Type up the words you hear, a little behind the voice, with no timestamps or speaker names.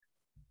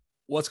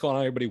What's going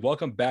on, everybody?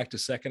 Welcome back to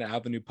Second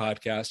Avenue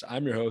Podcast.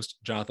 I'm your host,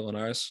 Jonathon and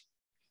Elijah.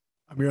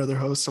 I'm your other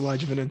host,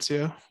 Elijah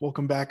Venencia.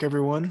 Welcome back,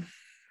 everyone.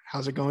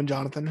 How's it going,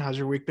 Jonathan? How's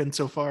your week been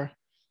so far?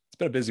 It's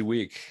been a busy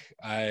week.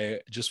 I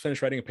just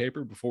finished writing a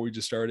paper before we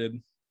just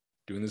started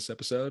doing this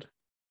episode.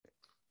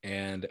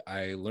 And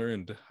I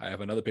learned I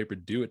have another paper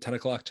due at 10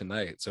 o'clock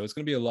tonight. So it's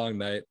going to be a long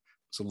night.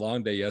 It's a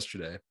long day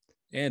yesterday.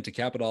 And to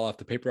cap it all off,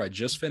 the paper I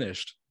just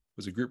finished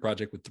was a group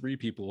project with 3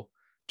 people,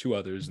 2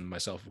 others, and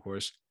myself, of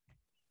course.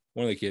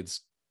 One of the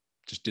kids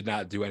just did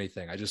not do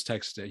anything. I just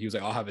texted. He was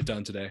like, I'll have it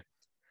done today.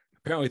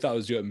 Apparently thought it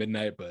was due at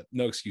midnight, but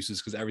no excuses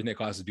because everything at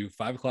class is due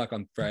 5 o'clock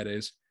on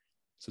Fridays.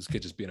 So this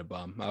kid just being a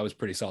bum. I was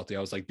pretty salty.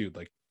 I was like, dude,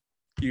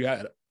 we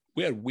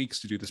had weeks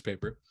to do this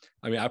paper.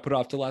 I mean, I put it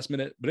off to the last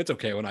minute, but it's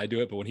okay when I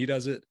do it. But when he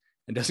does it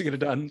and doesn't get it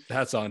done,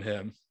 that's on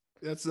him.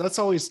 That's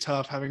always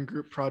tough having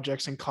group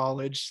projects in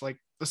college, like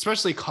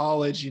especially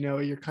college,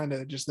 you're kind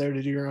of just there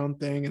to do your own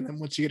thing. And then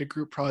once you get a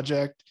group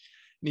project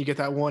and you get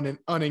that one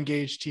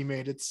unengaged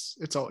teammate,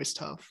 it's always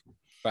tough.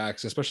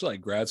 Facts, especially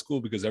like grad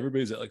school, because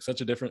everybody's at like such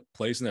a different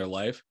place in their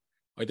life.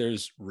 Like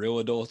there's real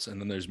adults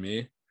and then there's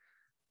me.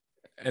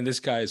 And this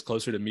guy is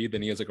closer to me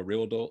than he is like a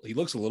real adult. He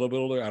looks a little bit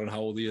older. I don't know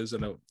how old he is. I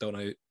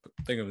don't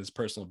think of his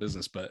personal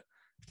business, but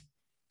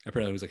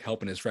apparently he was like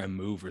helping his friend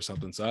move or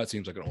something. So that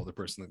seems like an older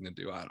person thing to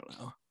do. I don't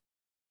know.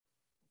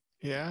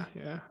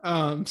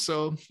 Yeah.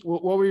 So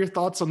what were your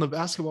thoughts on the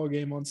basketball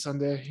game on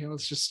Sunday?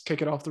 Let's just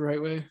kick it off the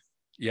right way.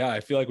 Yeah,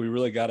 I feel like we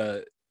really got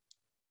to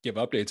give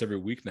updates every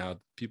week now.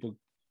 People,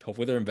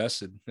 hopefully they're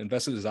invested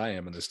as I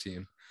am in this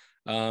team.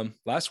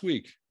 Last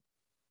week,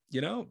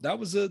 that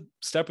was a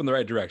step in the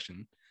right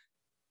direction.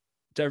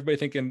 To everybody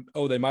thinking,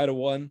 oh, they might have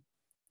won.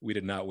 We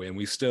did not win.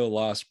 We still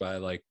lost by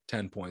like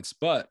 10 points,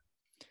 but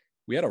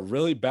we had a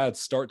really bad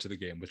start to the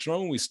game, which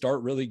normally we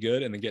start really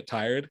good and then get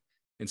tired.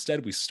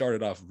 Instead, we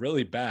started off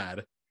really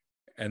bad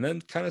and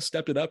then kind of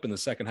stepped it up in the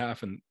second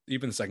half and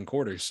even the second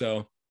quarter.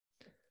 So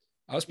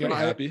I was pretty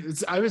happy.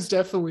 I was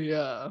definitely,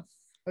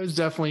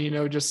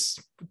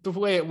 just the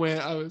way it went.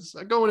 I was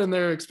going in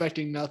there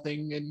expecting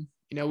nothing,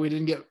 and we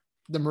didn't get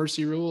the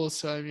mercy rule.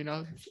 So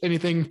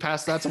anything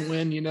past that's a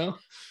win.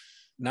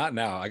 Not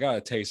now. I got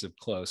a taste of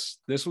close.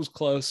 This was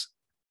close.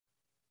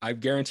 I've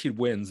guaranteed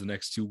wins the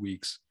next 2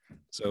 weeks.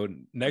 So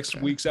next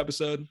week's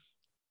episode,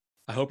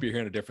 I hope you're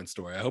hearing a different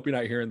story. I hope you're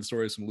not hearing the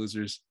story of some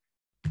losers.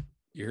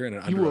 You're hearing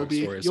an underdog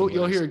story.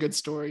 You'll hear a good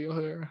story. You'll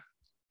hear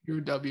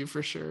your W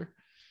for sure.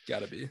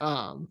 Gotta be.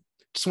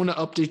 Just want to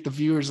update the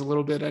viewers a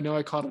little bit. I know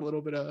I caught a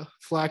little bit of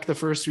flack the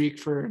first week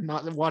for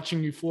not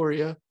watching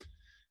Euphoria.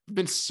 I've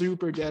been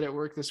super dead at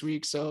work this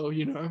week, so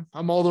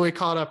I'm all the way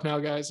caught up now,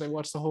 guys. I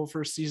watched the whole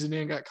first season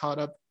and got caught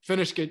up.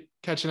 Finished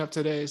catching up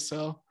today,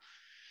 so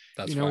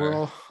that's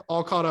we're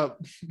all caught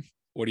up.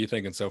 What are you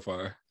thinking so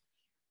far?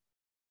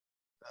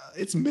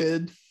 It's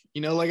mid.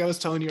 Like I was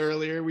telling you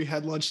earlier, we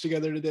had lunch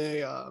together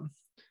today.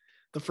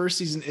 The first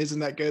season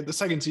isn't that good. The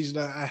second season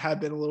I had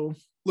been a little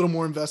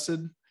more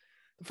invested.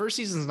 The first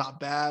season's not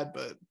bad,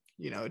 but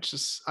it's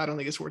just I don't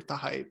think it's worth the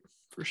hype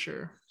for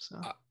sure.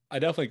 So I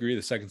definitely agree.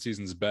 The second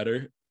season's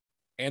better,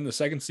 and the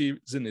second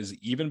season is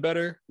even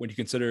better when you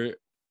consider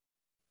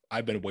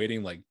I've been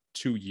waiting like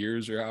 2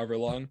 years or however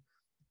long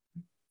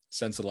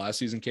since the last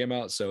season came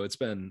out. So it's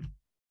been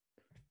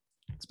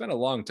a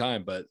long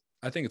time, but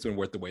I think it's been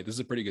worth the wait. This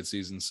is a pretty good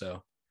season,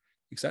 so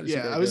excited to see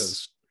where it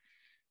goes.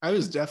 I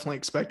was definitely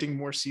expecting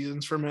more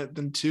seasons from it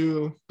than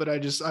 2, but I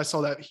saw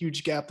that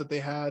huge gap that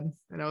they had,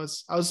 and I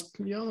was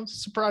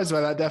surprised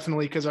by that,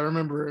 definitely, because I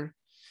remember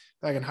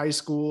back in high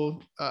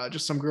school,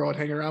 just some girl I'd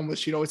hang around with,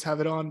 she'd always have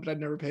it on, but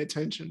I'd never pay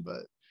attention.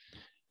 But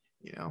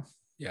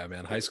yeah,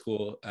 man, high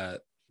school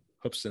at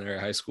Hoopston Area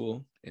High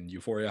School and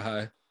Euphoria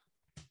High,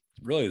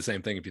 really the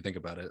same thing if you think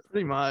about it.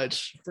 Pretty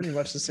much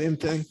the same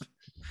thing.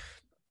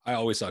 I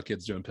always saw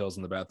kids doing pills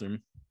in the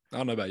bathroom. I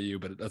don't know about you,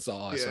 but that's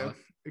all I saw.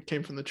 It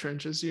came from the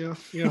trenches. You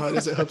know how it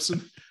is at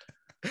Hoopston.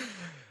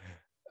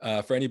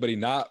 For anybody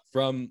not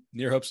from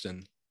near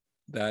Hoopston,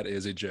 that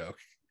is a joke.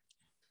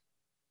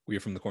 We are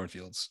from the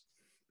cornfields.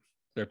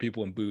 There are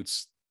people in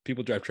boots.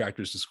 People drive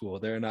tractors to school.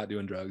 They're not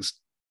doing drugs.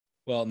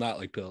 Well, not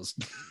like pills.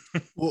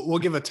 We'll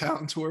give a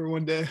town tour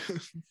one day.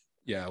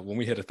 Yeah, when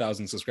we hit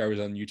 1,000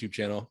 subscribers on the YouTube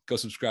channel, go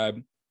subscribe.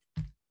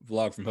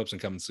 Vlog from Hoopston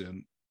coming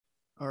soon.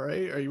 All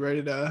right. Are you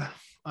ready to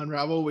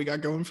unravel what we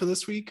got going for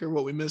this week or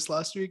what we missed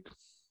last week?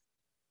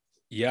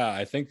 Yeah,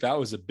 I think that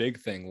was a big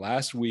thing.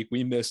 Last week,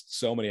 we missed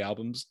so many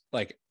albums.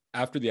 Like,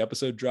 after the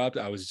episode dropped,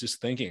 I was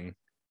just thinking,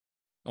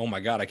 oh my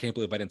God, I can't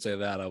believe I didn't say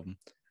that album.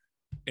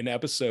 In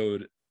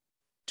episode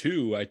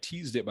 2, I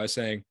teased it by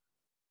saying,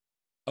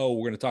 oh,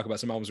 we're going to talk about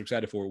some albums we're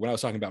excited for. When I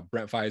was talking about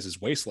Brent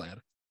Faiyaz's Wasteland,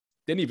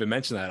 didn't even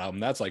mention that album.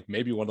 That's like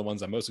maybe one of the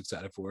ones I'm most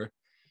excited for.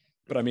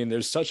 But I mean,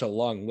 there's such a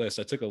long list.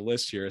 I took a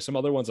list here. Some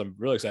other ones I'm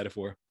really excited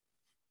for.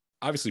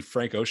 Obviously,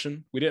 Frank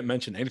Ocean. We didn't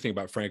mention anything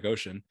about Frank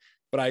Ocean,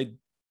 but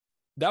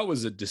that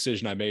was a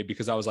decision I made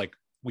because I was like,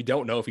 we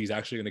don't know if he's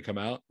actually going to come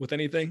out with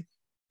anything.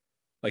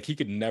 Like, he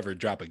could never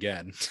drop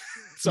again.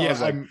 So yeah, I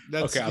was like,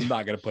 I'm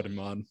not going to put him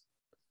on.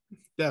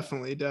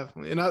 Definitely,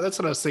 definitely. And that's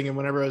what I was thinking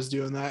whenever I was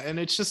doing that. And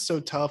it's just so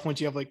tough once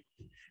you have like,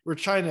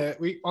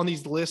 we on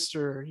these lists,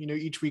 or,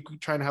 each week we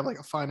trying to have like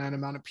a finite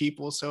amount of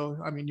people. So,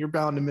 I mean, you're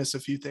bound to miss a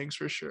few things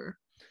for sure.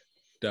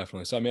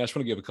 Definitely. So, I mean, I just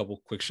want to give a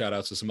couple quick shout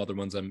outs to some other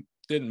ones I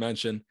didn't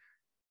mention.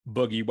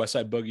 Boogie, West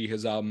Side Boogie,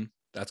 his album,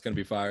 that's going to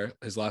be fire.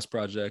 His last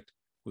project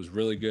was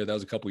really good. That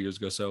was a couple years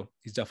ago. So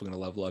he's definitely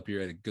going to level up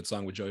here. Had a good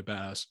song with Joey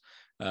Bass.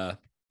 I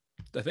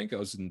think it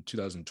was in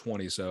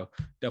 2020. So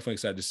definitely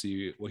excited to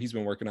see what he's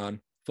been working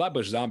on.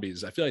 Flatbush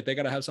Zombies. I feel like they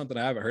got to have something.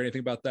 I haven't heard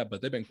anything about that,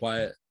 but they've been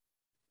quiet.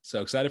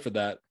 So excited for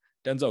that.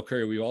 Denzel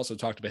Curry, we also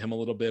talked about him a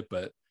little bit,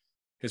 but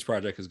his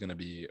project is going to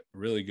be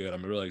really good.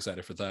 I'm really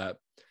excited for that.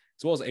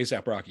 As well as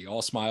ASAP Rocky,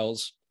 All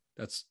Smiles.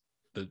 That's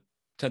the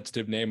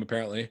tentative name,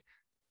 apparently.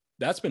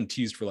 That's been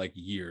teased for like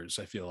years,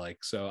 I feel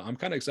like. So I'm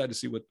kind of excited to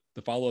see what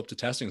the follow-up to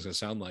testing is going to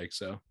sound like.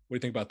 So what do you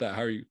think about that?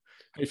 How are you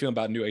feeling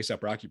about a new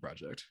ASAP Rocky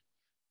project?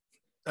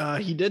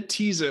 He did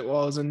tease it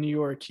while I was in New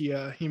York.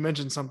 He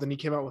mentioned something. He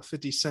came out with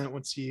 50 Cent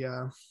once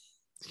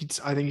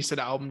I think he said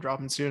album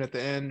dropping soon at the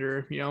end,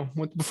 or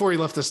before he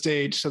left the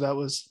stage. So that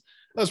was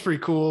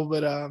pretty cool.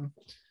 But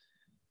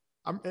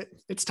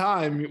it's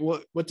time.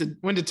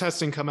 When did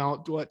testing come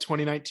out? What,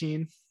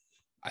 2019?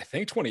 I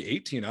think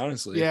 2018,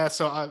 honestly. Yeah,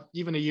 so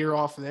even a year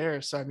off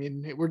there. So I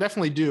mean, we're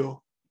definitely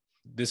due.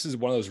 This is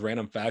one of those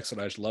random facts that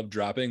I just love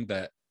dropping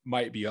that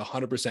might be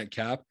 100%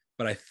 cap,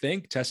 but I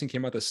think testing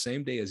came out the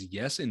same day as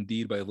Yes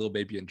Indeed by Lil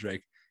Baby and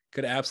Drake.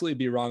 Could absolutely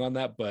be wrong on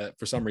that, but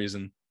for some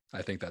reason,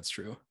 I think that's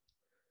true.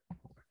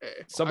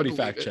 Somebody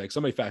fact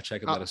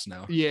check and let us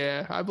know.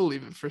 Yeah, I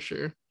believe it for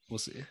sure. We'll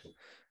see.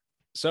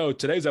 So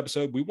today's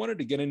episode, we wanted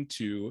to get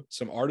into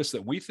some artists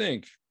that we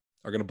think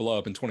are going to blow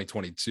up in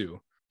 2022.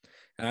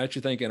 And I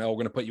actually thinking, we're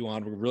going to put you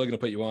on. We're really going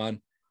to put you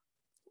on.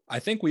 I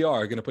think we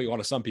are going to put you on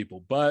to some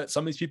people, but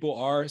some of these people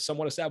are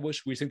somewhat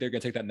established. We think they're going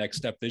to take that next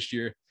step this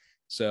year.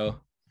 So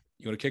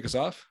you want to kick us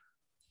off?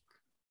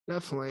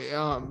 Definitely.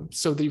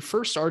 So the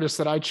first artist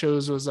that I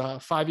chose was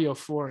 5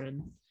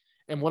 Foreign.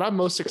 And what I'm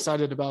most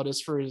excited about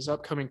is for his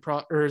upcoming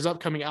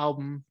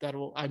album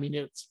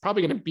it's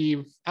probably going to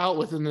be out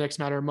within the next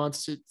matter of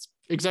months. It's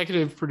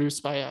executive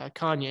produced by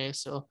Kanye.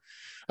 So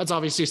that's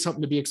obviously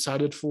something to be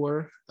excited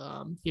for.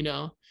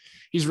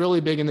 He's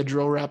really big in the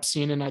drill rap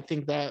scene. And I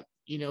think that,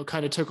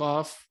 kind of took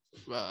off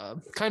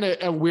kind of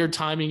a weird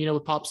timing,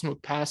 with Pop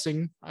Smoke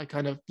passing. I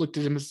kind of looked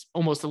at him as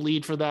almost a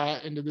lead for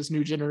that into this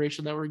new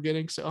generation that we're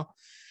getting. So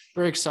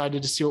very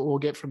excited to see what we'll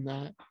get from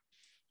that.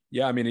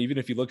 Yeah, I mean, even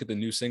if you look at the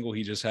new single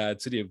he just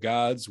had, City of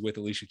Gods with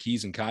Alicia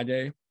Keys and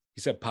Kanye,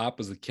 he said Pop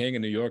was the king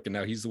in New York, and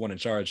now he's the one in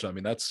charge. So, I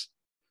mean, that's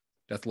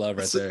love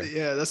right there.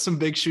 Yeah, that's some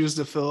big shoes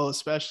to fill,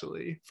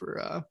 especially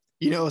for,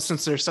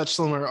 since they're such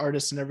similar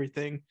artists and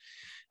everything.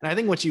 And I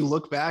think once you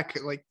look back,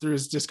 like through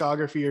his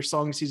discography or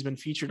songs he's been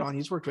featured on,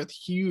 he's worked with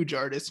huge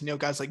artists,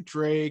 guys like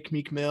Drake,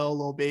 Meek Mill,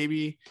 Lil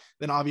Baby.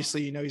 Then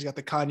obviously, he's got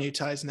the Kanye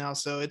ties now.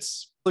 So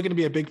it's looking to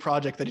be a big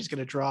project that he's going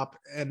to drop.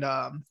 And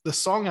the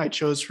song I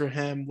chose for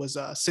him was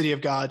City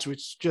of Gods,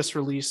 which just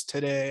released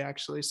today,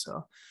 actually.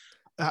 So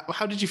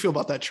how did you feel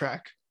about that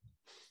track?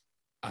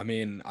 I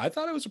mean, I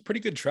thought it was a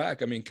pretty good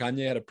track. I mean,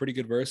 Kanye had a pretty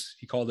good verse.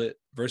 He called it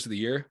verse of the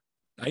year.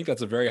 I think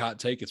that's a very hot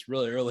take. It's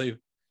really early.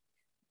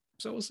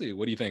 So we'll see.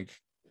 What do you think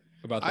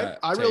about that?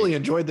 I really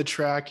enjoyed the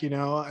track.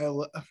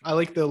 I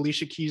like the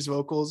Alicia Keys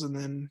vocals. And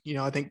then,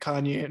 I think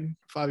Kanye and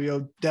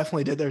Fabio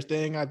definitely did their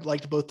thing. I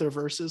liked both their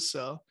verses.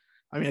 So,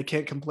 I mean, I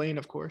can't complain,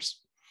 of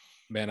course.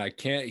 Man, I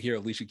can't hear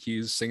Alicia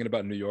Keys singing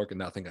about New York and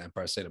not think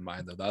Empire State of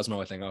Mind, though. That was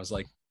my thing. I was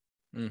like,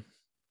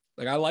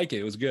 I like it.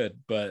 It was good,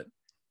 but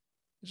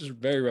it's just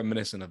very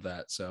reminiscent of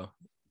that. So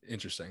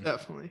interesting.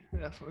 Definitely.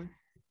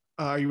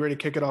 Are you ready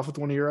to kick it off with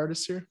one of your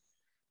artists here?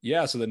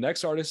 Yeah. So the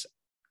next artist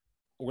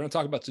we're going to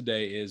talk about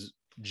today is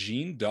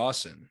Gene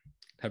Dawson.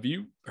 Have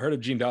you heard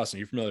of Gene Dawson? Are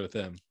you familiar with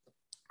him?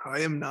 I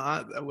am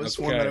not. That was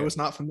one that I was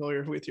not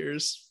familiar with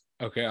yours.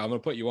 Okay. I'm going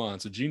to put you on.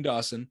 So Gene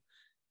Dawson,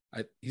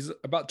 he's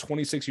about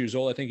 26 years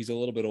old. I think he's a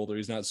little bit older.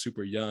 He's not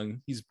super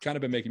young. He's kind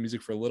of been making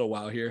music for a little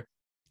while here.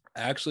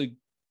 I actually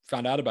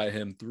found out about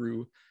him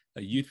through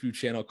a YouTube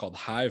channel called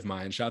Hive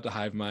Mind. Shout out to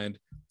Hive Mind.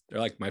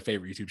 They're like my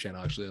favorite YouTube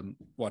channel, actually. I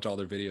watch all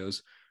their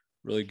videos.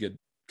 Really good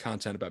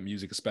content about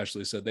music,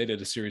 especially. So they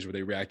did a series where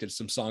they reacted to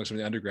some songs from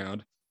the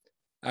underground.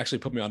 Actually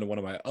put me on to one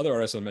of my other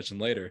artists I'll mention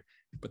later,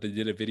 but they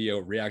did a video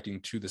reacting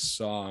to the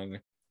song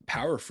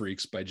Power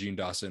Freaks by Gene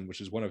Dawson,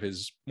 which is one of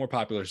his more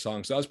popular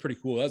songs. So that was pretty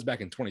cool. That was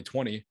back in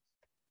 2020.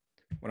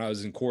 When I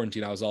was in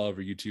quarantine, I was all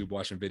over YouTube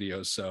watching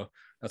videos. So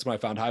that's when I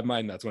found Hive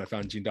Mind. That's when I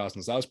found Gene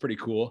Dawson. So that was pretty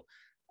cool.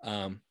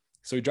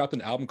 So he dropped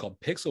an album called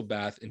Pixel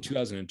Bath in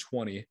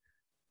 2020.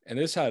 And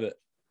this had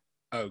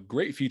a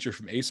great feature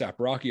from A$AP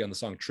Rocky on the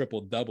song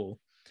Triple Double.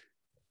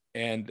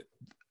 And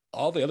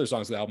all the other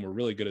songs of the album were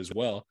really good as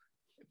well.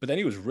 But then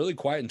he was really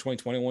quiet in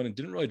 2021 and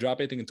didn't really drop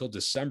anything until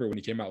December when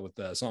he came out with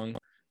a song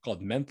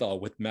called Menthol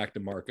with Mac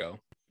DeMarco,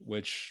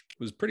 which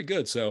was pretty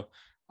good. So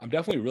I'm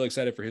definitely really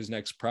excited for his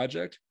next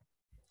project.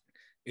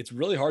 It's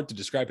really hard to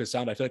describe his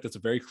sound. I feel like that's a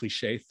very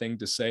cliche thing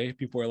to say.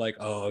 People are like,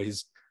 oh,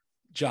 he's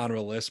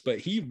genreless, but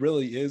he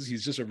really is.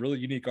 He's just a really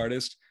unique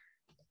artist.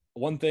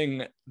 one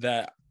thing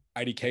that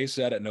IDK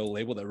said at No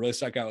Label that really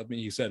stuck out with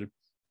me, he said,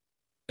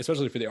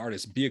 especially for the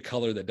artist, be a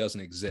color that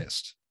doesn't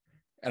exist.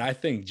 And I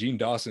think Gene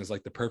Dawson is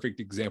like the perfect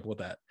example of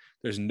that.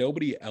 There's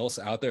nobody else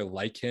out there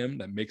like him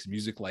that makes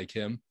music like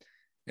him.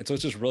 And so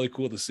it's just really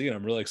cool to see. And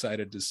I'm really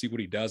excited to see what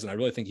he does. And I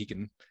really think he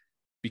can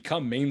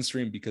become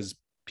mainstream because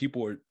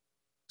people are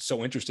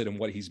so interested in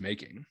what he's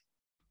making.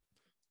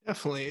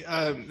 Definitely.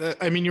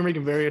 I mean, you're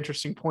making very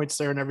interesting points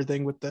there and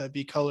everything with the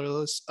be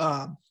colorless,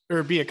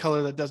 or be a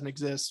color that doesn't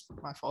exist.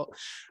 My fault.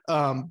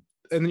 And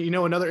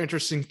another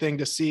interesting thing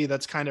to see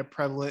that's kind of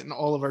prevalent in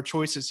all of our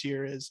choices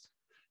here is,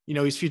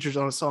 he's featured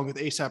on a song with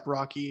A$AP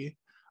Rocky.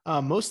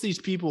 Most of these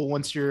people,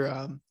 once you're,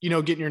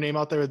 getting your name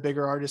out there with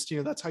bigger artists,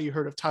 that's how you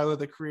heard of Tyler,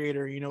 the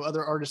Creator,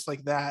 other artists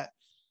like that.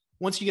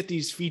 Once you get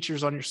these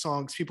features on your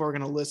songs, people are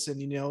going to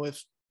listen,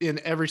 if in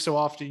every so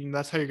often,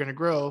 that's how you're going to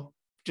grow,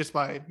 just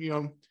by,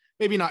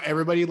 maybe not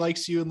everybody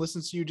likes you and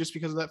listens to you just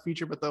because of that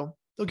feature, but they'll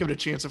give it a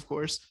chance, of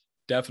course.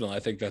 Definitely. I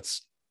think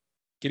that's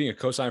getting a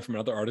cosign from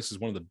another artist is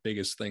one of the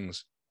biggest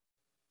things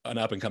an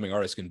up and coming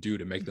artist can do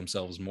to make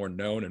themselves more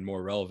known and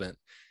more relevant.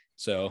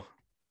 So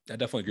I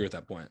definitely agree with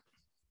that point.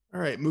 All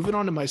right, moving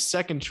on to my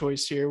second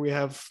choice here. We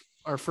have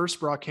our first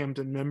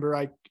Brockhampton member.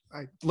 I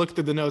looked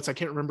through the notes. I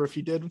can't remember if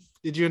you did.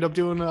 Did you end up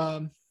doing?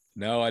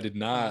 No, I did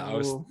not. I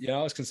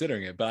was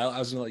considering it, but I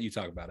was gonna let you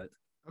talk about it.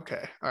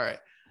 Okay. All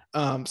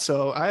right.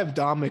 So I have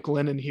Dom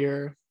McLennan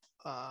here.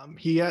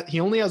 He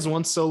only has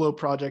one solo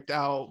project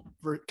out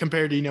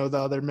compared to the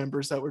other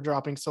members that were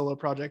dropping solo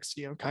projects,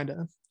 kind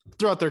of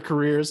throughout their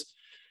careers.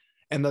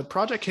 And the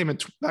project came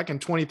back in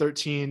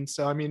 2013.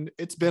 So I mean,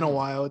 it's been a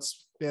while.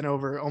 It's been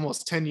over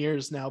almost 10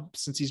 years now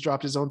since he's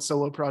dropped his own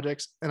solo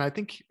projects. And I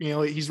think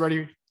he's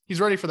ready. He's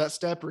ready for that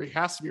step, or he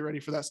has to be ready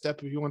for that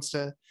step if he wants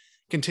to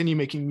continue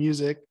making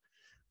music.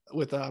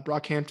 With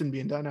Brockhampton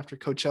being done after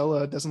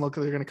Coachella, it doesn't look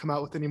like they're going to come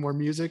out with any more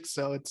music.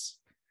 So it's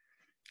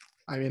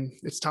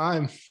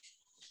time.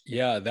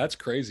 Yeah, that's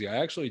crazy. I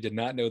actually did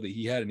not know that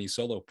he had any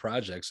solo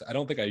projects. I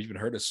don't think I even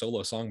heard a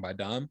solo song by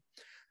Dom.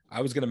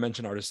 I was going to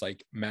mention artists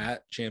like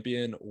Matt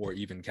Champion or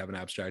even Kevin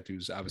Abstract,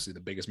 who's obviously the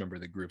biggest member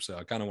of the group. So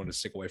I kind of wanted to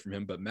stick away from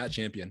him, but Matt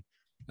Champion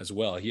as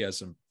well. He has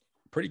some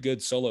pretty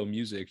good solo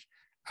music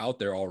out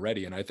there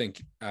already. And I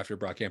think after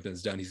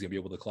Brockhampton's done, he's going to be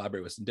able to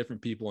collaborate with some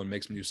different people and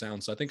make some new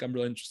sounds. So I think I'm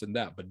really interested in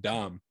that. But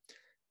Dom,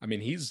 I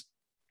mean, he's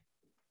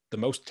the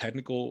most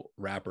technical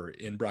rapper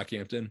in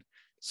Brockhampton,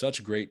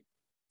 such great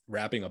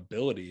rapping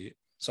ability.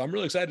 So I'm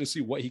really excited to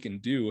see what he can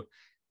do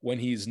when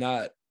he's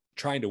not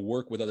trying to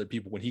work with other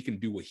people, when he can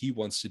do what he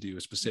wants to do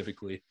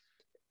specifically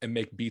and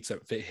make beats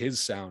that fit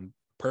his sound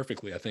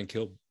perfectly. I think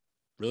he'll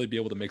really be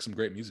able to make some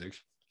great music.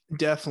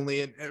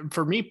 Definitely. And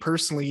for me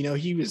personally,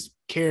 he was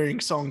carrying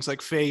songs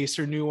like Face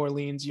or New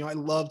Orleans. I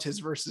loved his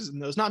verses in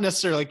those, not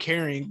necessarily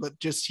carrying, but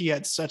just he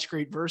had such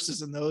great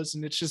verses in those.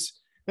 And it's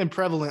just been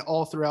prevalent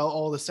all throughout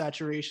all the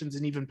saturations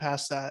and even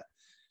past that.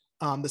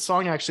 The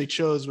song I actually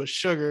chose was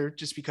Sugar,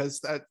 just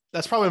because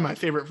that's probably my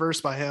favorite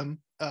verse by him.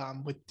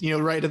 With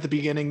right at the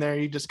beginning there,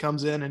 he just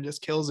comes in and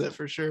just kills it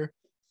for sure.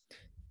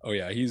 Oh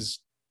yeah, he's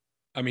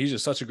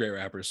just such a great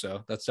rapper,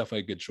 so that's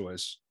definitely a good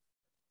choice.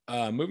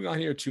 Moving on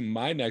here to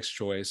my next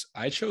choice,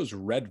 I chose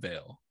Red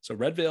Veil. So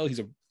Red Veil, he's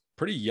a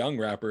pretty young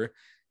rapper.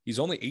 He's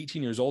only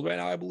 18 years old right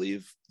now, I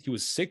believe. He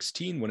was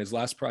 16 when his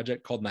last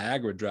project called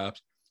Niagara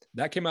dropped.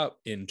 That came out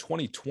in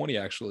 2020,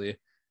 actually.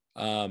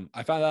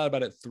 I found out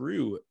about it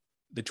through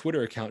the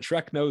Twitter account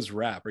Shrek Knows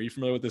Rap. Are you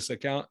familiar with this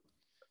account?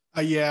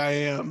 Yeah, I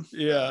am.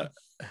 Yeah.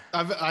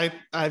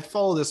 I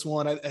follow this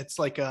one. It's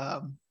like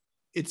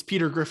it's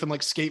Peter Griffin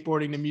like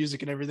skateboarding to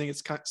music and everything.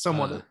 It's kind of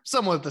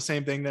somewhat the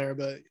same thing there,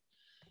 but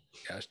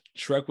yeah,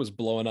 Shrek was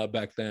blowing up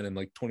back then in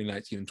like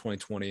 2019 and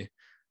 2020.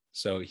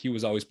 So he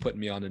was always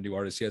putting me on to new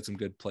artists. He had some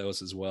good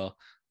playlists as well.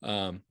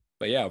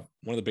 But yeah,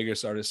 one of the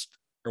biggest artists,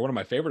 or one of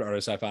my favorite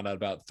artists I found out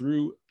about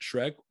through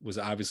Shrek was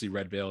obviously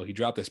Red Veil. He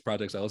dropped this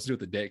project. I listened to it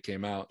the day it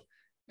came out.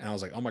 And I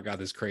was like, oh my God,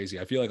 this is crazy.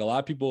 I feel like a lot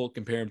of people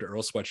compare him to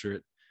Earl Sweatshirt.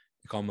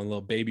 They call him a little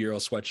baby Earl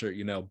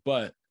Sweatshirt,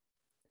 but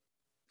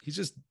he's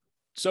just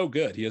so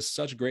good. He has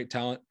such great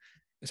talent,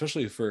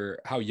 especially for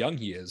how young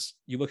he is.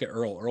 You look at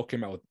Earl. Earl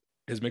came out with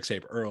his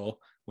mixtape Earl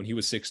when he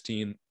was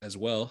 16 as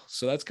well.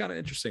 So that's kind of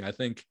interesting. I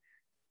think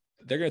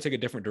they're going to take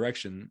a different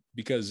direction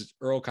because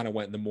Earl kind of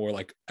went in the more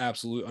like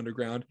absolute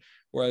underground,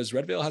 whereas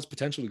Red Veil has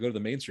potential to go to the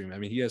mainstream. I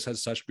mean, he has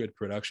such good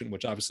production,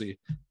 which obviously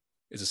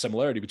is a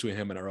similarity between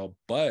him and Earl.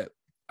 But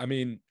I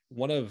mean,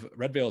 one of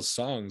Red Veil's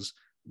songs,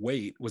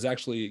 Wait, was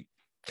actually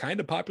kind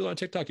of popular on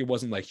TikTok. It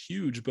wasn't like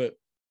huge, but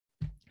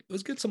it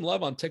was getting some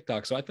love on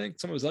TikTok. So I think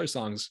some of his other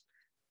songs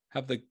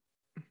have the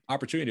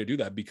opportunity to do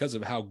that because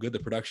of how good the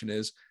production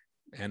is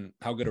and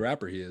how good a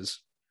rapper he is.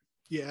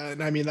 Yeah.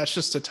 And I mean, that's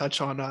just to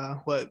touch on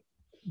what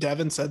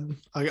Devin said.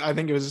 I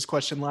think it was his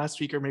question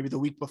last week or maybe the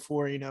week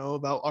before,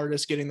 about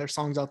artists getting their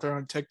songs out there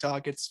on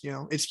TikTok. It's,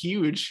 it's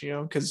huge,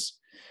 because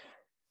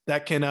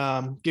that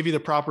can give you the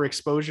proper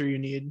exposure you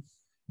need.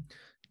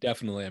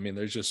 Definitely. I mean,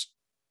 there's just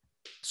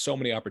so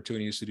many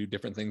opportunities to do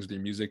different things with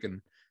your music,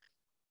 and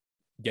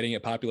getting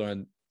it popular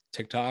on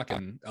TikTok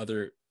and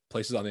other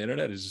places on the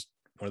internet is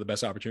one of the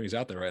best opportunities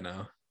out there right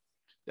now.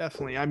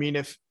 Definitely. I mean,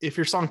 if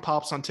your song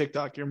pops on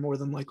TikTok, you're more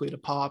than likely to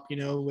pop,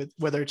 with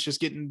whether it's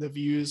just getting the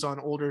views on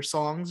older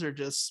songs or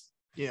just,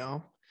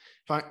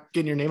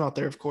 getting your name out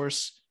there, of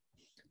course.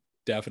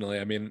 Definitely.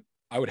 I mean,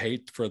 I would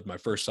hate for my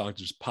first song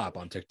to just pop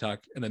on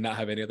TikTok and then not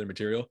have any other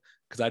material,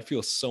 because I'd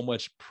feel so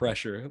much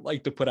pressure,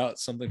 like to put out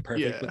something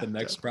perfect with the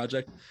next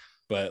project.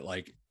 But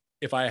like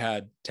if I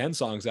had 10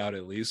 songs out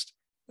at least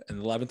and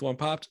the 11th one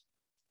popped,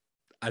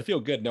 I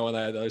feel good knowing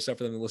that I had other stuff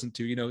for them to listen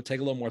to,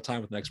 take a little more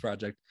time with the next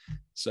project.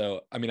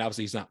 So, I mean,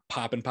 obviously he's not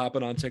popping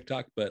on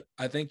TikTok, but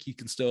I think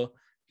he's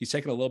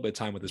taking a little bit of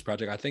time with this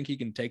project. I think he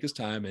can take his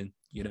time and,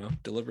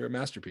 deliver a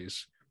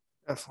masterpiece.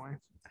 Definitely.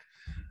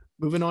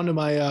 Moving on to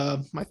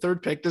my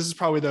third pick. This is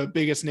probably the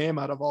biggest name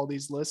out of all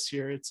these lists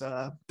here. It's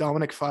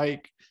Dominic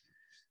Fike.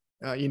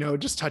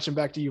 Just touching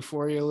back to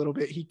Euphoria a little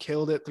bit, he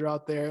killed it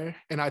throughout there.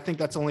 And I think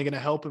that's only going to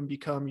help him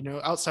become,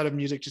 outside of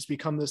music, just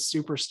become this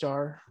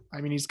superstar.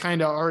 I mean, he's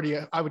kind of already,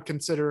 I would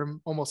consider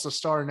him almost a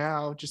star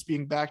now, just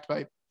being backed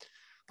by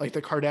like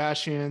the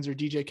Kardashians or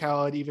DJ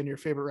Khaled, even your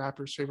favorite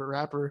rapper's favorite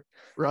rapper,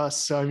 Russ.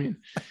 So, I mean,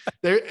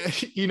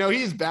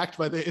 he's backed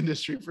by the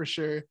industry for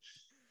sure.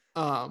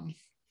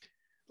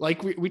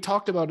 Like we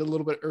talked about it a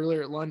little bit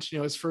earlier at lunch,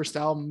 his first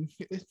album,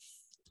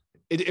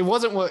 it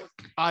wasn't what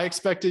I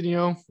expected,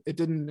 it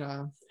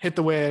didn't hit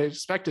the way I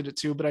expected it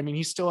to, but I mean,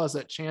 he still has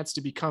that chance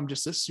to become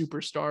just a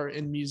superstar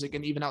in music.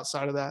 And even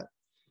outside of that,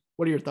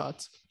 what are your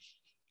thoughts?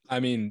 I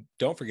mean,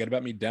 Don't Forget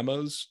About Me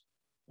Demos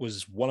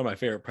was one of my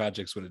favorite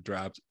projects when it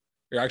dropped.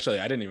 Or actually,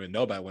 I didn't even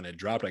know about when it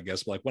dropped, I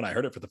guess. But like when I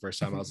heard it for the first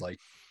time, I was like,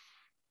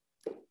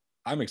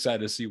 I'm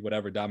excited to see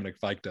whatever Dominic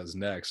Fike does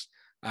next.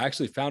 I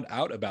actually found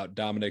out about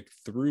Dominic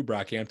through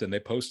Brockhampton. They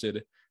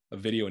posted a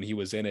video and he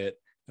was in it.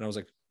 And I was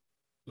like,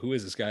 who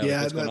is this guy?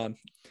 Like, what's going on?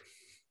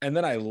 And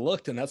then I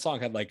looked and that song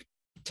had like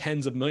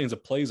tens of millions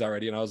of plays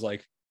already. And I was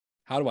like,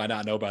 how do I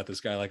not know about this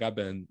guy? Like I've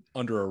been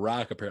under a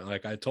rock apparently.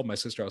 Like I told my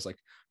sister, I was like,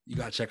 you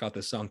got to check out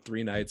this song,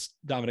 3 Nights,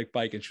 Dominic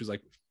Fike. And she was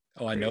like,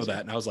 oh, I know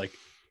that. And I was like,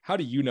 how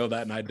do you know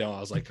that? And I don't. I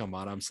was like, come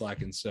on, I'm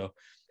slacking. So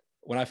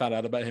when I found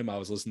out about him, I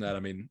was listening to that.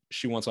 I mean,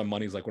 She Wants My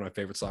Money is like one of my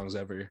favorite songs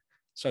ever.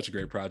 Such a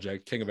great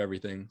project. King of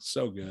Everything.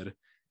 So good.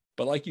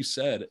 But like you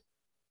said,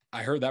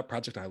 I heard that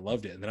project and I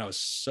loved it. And then I was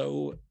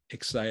so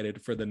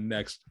excited for the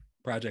next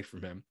project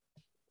from him.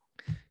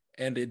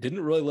 And it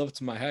didn't really live up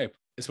to my hype,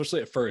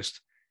 especially at first,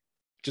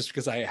 just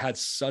because I had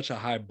such a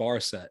high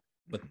bar set.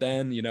 But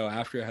then,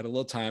 after I had a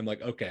little time,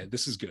 like, okay,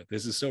 this is good.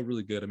 This is so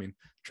really good. I mean,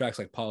 tracks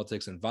like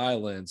Politics and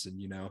Violence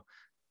and,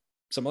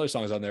 some other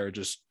songs on there are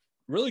just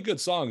really good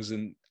songs.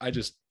 And I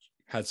just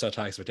had such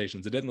high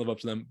expectations. It didn't live up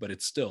to them, but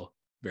it's still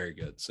very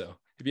good. So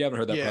if you haven't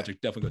heard that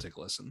project, definitely go take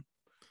a listen.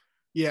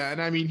 Yeah.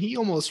 And I mean, he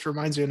almost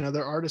reminds me of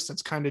another artist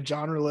that's kind of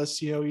genreless.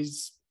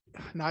 He's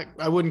not,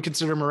 I wouldn't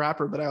consider him a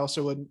rapper, but I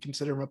also wouldn't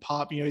consider him a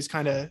pop. He's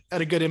kind of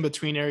at a good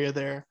in-between area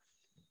there.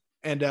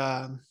 And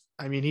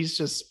I mean,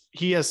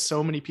 he has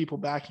so many people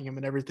backing him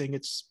and everything.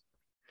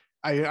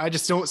 I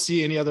just don't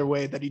see any other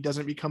way that he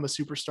doesn't become a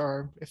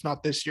superstar, if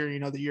not this year,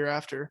 the year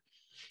after.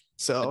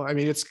 So, I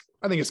mean,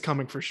 I think it's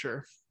coming for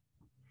sure.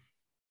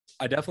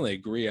 I definitely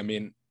agree. I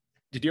mean,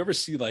 did you ever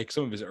see like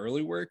some of his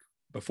early work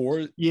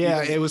before?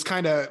 Yeah, it was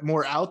kind of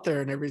more out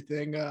there and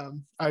everything.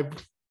 I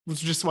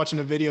was just watching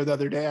a video the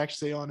other day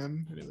actually on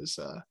him, and it's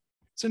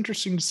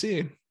interesting to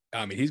see.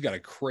 I mean, he's got a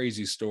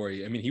crazy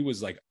story. I mean, he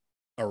was like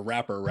a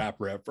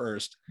rapper at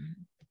first,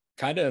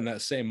 kind of in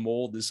that same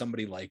mold as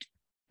somebody like,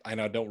 I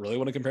know I don't really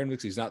want to compare him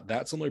because he's not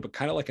that similar, but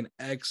kind of like an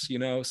X,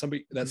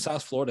 somebody that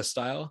South Florida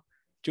style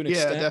to an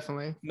extent. Yeah,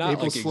 definling. Not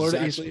Naples, like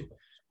Florida. Exactly.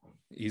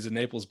 He's a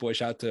Naples boy.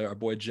 Shout out to our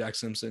boy Jack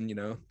Simpson,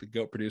 the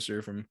GOAT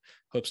producer from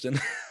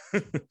Hoopston.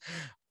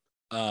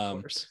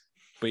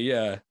 But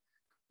yeah,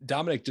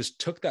 Dominic just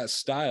took that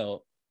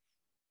style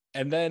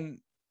and then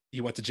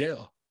he went to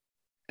jail.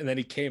 And then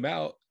he came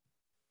out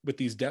with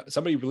these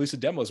somebody released the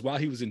demos while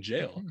he was in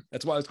jail.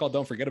 That's why it's called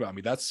Don't Forget About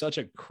Me. That's such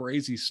a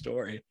crazy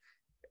story.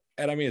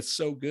 And I mean, it's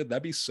so good.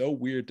 That'd be so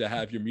weird to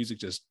have your music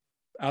just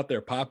out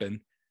there popping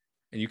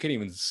and you can't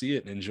even see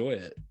it and enjoy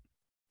it.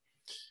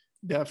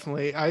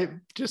 Definitely. I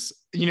just,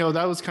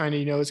 that was kind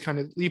of, it's kind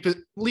of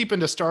leap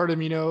into stardom,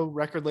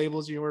 record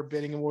labels, were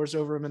bidding wars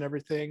over him and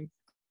everything.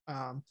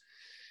 I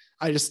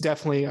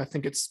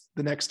think it's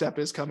the next step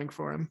is coming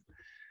for him.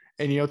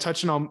 And,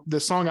 touching on the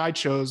song I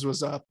chose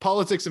was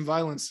Politics and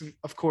Violence. And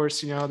of course,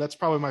 that's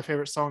probably my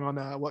favorite song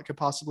on What Could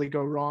Possibly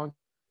Go Wrong.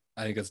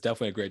 I think it's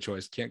definitely a great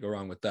choice. Can't go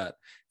wrong with that.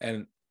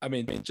 And I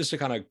mean, just to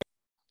kind of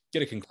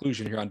get a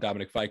conclusion here on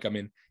Dominic Fike, I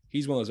mean,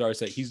 he's one of those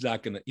artists that he's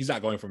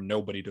not going from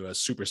nobody to a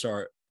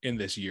superstar in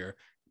this year,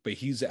 but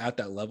he's at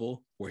that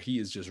level where he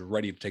is just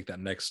ready to take that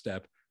next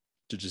step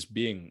to just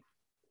being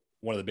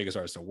one of the biggest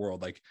artists in the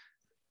world. Like,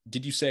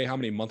 did you say how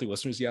many monthly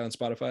listeners he had on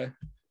Spotify?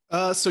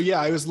 So yeah,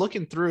 I was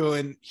looking through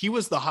and he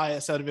was the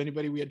highest out of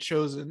anybody we had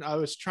chosen. I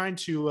was trying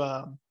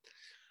to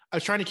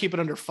keep it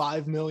under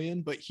 5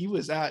 million, but he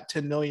was at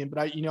 10 million. But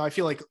I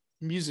feel like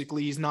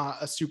musically he's not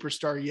a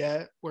superstar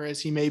yet, whereas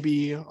he may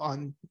be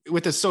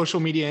with his social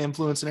media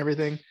influence and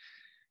everything.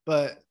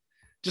 But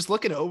just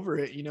looking over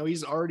it,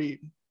 he's already,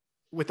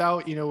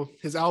 without,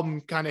 his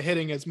album kind of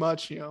hitting as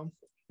much,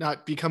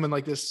 not becoming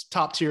like this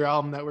top tier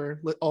album that we're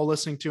all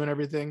listening to and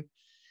everything.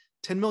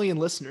 10 million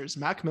listeners.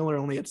 Mac Miller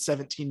only had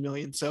 17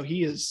 million. So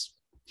he is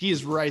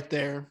right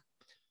there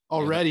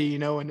already,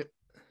 and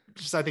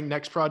just, I think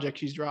next project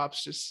he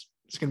drops, just,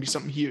 it's going to be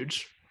something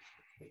huge.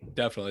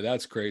 Definitely.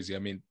 That's crazy. I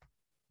mean,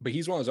 but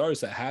he's one of those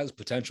artists that has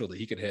potential that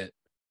he could hit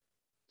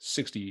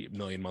 60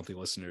 million monthly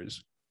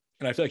listeners.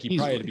 And I feel like he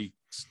probably had to be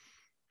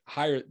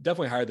higher,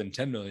 definitely higher than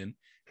 10 million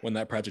when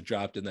that project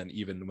dropped. And then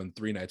even when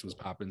Three Nights was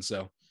popping.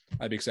 So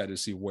I'd be excited to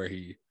see where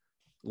he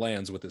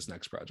lands with this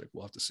next project.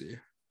 We'll have to see.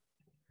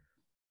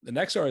 The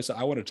next artist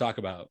I want to talk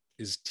about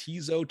is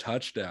Tizo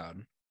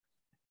Touchdown.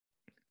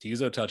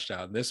 Tizo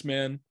Touchdown. This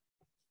man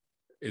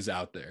is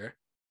out there.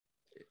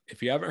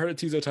 If you haven't heard of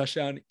Tizo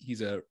Touchdown,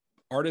 he's an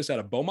artist out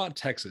of Beaumont,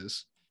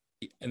 Texas.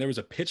 And there was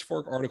a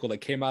Pitchfork article that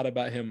came out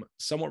about him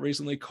somewhat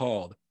recently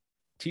called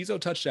Tizo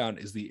Touchdown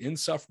is the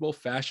insufferable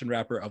fashion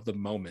rapper of the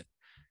moment.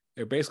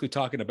 They're basically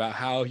talking about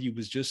how he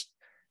was just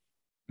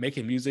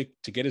making music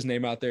to get his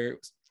name out there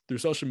through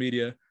social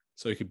media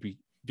so he could be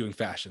doing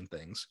fashion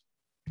things.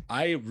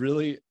 I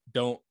really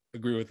don't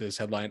agree with this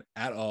headline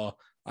at all.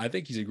 I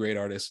think he's a great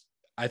artist.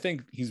 I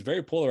think he's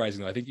very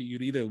polarizing, though. I think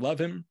you'd either love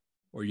him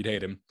or you'd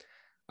hate him.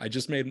 I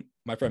just made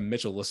my friend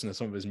Mitchell listen to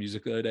some of his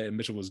music the other day, and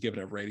Mitchell was giving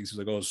it ratings. He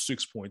was like, oh,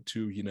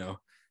 6.2,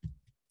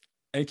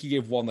 And he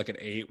gave one like an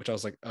 8, which I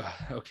was like,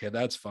 okay,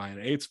 that's fine.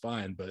 8's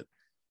fine, but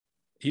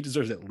he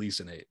deserves at least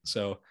an 8.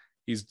 So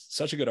he's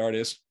such a good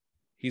artist.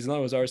 He's one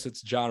of those artists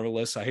that's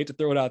genreless. I hate to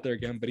throw it out there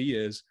again, but he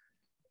is.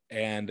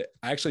 And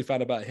I actually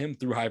found about him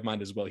through Hive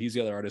Mind as well. He's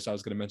the other artist I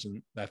was going to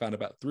mention that I found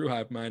about through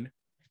Hive Mind.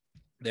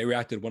 They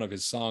reacted one of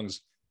his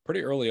songs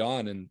pretty early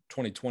on in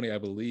 2020, I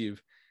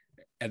believe.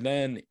 And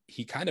then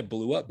he kind of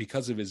blew up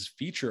because of his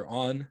feature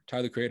on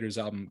Tyler, the Creator's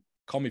album,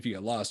 Call Me If You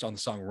Get Lost, on the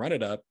song Run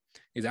It Up.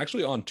 He's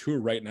actually on tour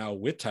right now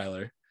with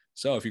Tyler.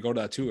 So if you go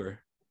to that tour,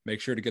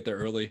 make sure to get there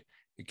early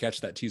and catch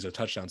that Tizo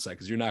Touchdown set,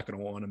 because you're not going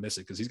to want to miss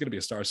it, because he's going to be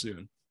a star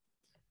soon.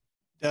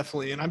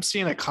 Definitely. And I'm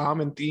seeing a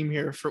common theme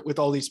here with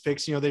all these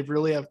picks. They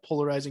really have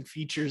polarizing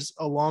features,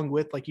 along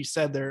with, like you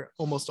said, they're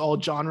almost all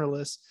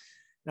genreless.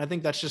 And I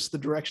think that's just the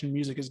direction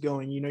music is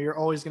going. You're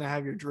always going to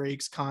have your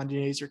Drakes,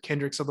 Kanye's, your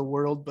Kendricks of the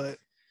world. But,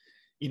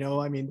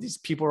 I mean, these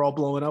people are all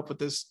blowing up with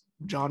this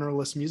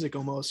genreless music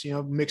almost,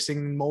 mixing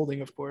and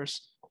molding, of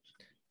course.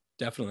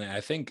 Definitely.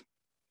 I think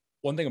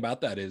one thing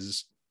about that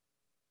is,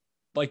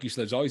 like you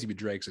said, there's always going to be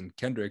Drakes and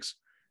Kendricks.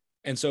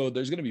 And so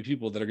there's going to be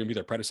people that are going to be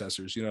their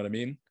predecessors. You know what I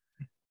mean?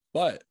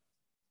 But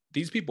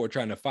these people are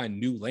trying to find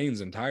new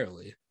lanes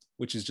entirely,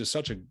 which is just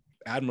such an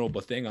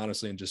admirable thing,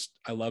 honestly. And just,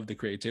 I love the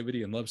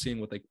creativity and love seeing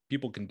what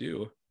people can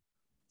do.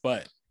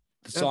 But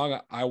the song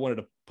I wanted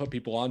to put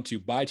people onto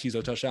by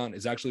Tizo Touchdown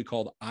is actually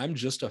called I'm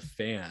Just a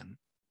Fan.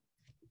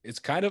 It's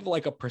kind of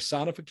like a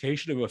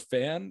personification of a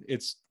fan.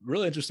 It's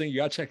really interesting. You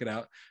got to check it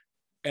out.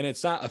 And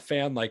it's not a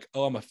fan like,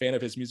 oh, I'm a fan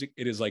of his music.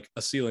 It is like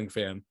a ceiling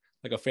fan,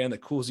 like a fan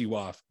that cools you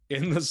off.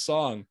 In the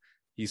song,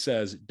 he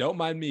says, don't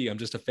mind me. I'm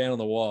just a fan on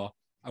the wall.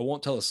 I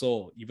won't tell a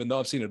soul, even though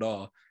I've seen it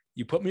all.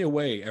 You put me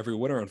away every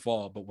winter and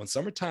fall, but when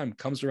summertime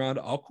comes around,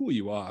 I'll cool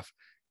you off.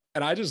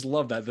 And I just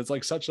love that. That's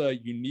like such a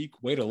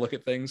unique way to look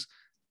at things.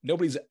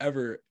 Nobody's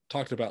ever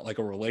talked about like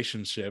a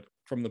relationship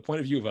from the point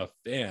of view of a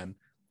fan,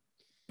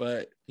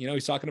 but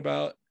he's talking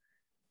about,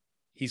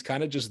 he's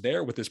kind of just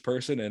there with this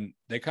person, and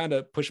they kind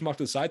of push him off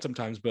to the side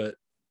sometimes, but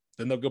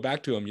then they'll go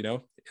back to him,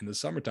 in the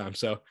summertime.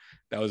 So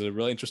that was a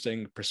really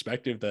interesting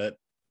perspective that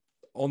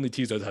only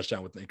Tizo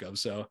Touchdown would think of.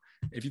 So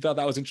if you thought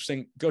that was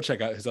interesting, go check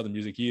out his other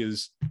music. He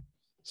is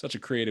such a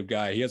creative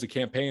guy. He has a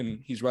campaign.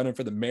 He's running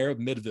for the mayor of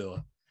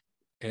Midville,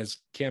 and his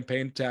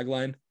campaign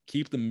tagline,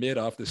 keep the mid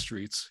off the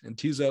streets. And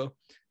Tizo,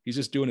 he's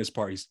just doing his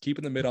part. He's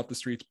keeping the mid off the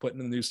streets, putting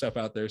the new stuff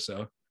out there.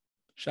 So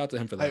shout out to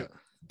him for that. I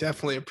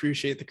definitely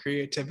appreciate the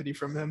creativity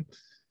from him.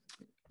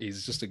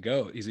 He's just a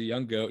goat. He's a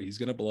young goat. He's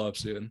going to blow up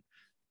soon.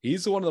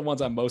 He's one of the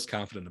ones I'm most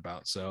confident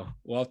about. So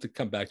we'll have to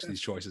come back to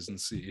these choices and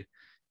see,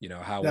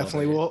 how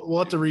definitely we'll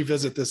have to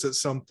revisit this at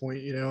some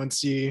point, and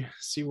see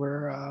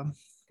where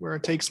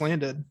it takes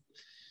landed.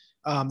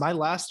 My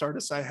last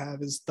artist I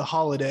have is The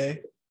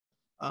Holiday.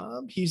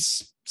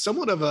 He's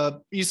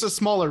he's a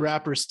smaller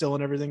rapper still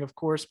and everything, of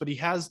course, but he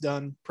has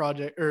done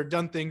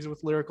things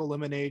with Lyrical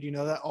Lemonade.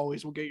 That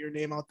always will get your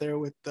name out there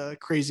with the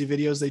crazy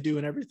videos they do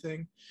and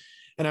everything.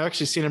 And I've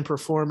actually seen him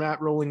perform at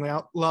Rolling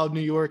Loud,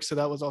 New York. So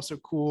that was also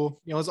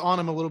cool. I was on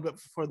him a little bit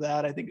before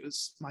that. I think it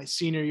was my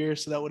senior year.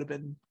 So that would have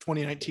been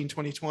 2019,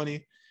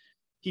 2020.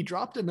 He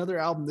dropped another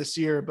album this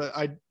year, but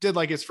I did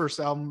like his first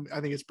album. I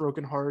think it's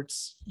Broken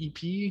Hearts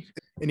EP.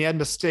 And he had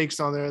Mistakes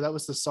on there. That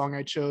was the song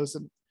I chose.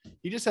 And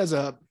he just has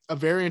a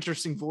very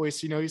interesting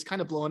voice. He's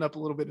kind of blowing up a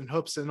little bit in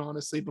Hoopsin,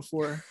 honestly,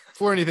 before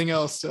anything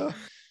else. So.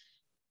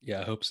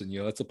 Yeah, Hoopsin,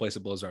 that's the place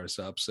that blows artists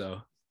up. So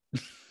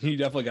you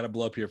definitely got to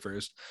blow up here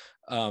first.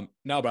 No,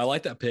 but I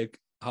like that pick.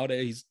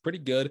 Holiday, he's pretty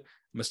good.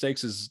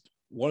 Mistakes is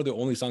one of the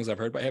only songs I've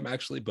heard by him,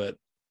 actually, but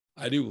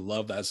I do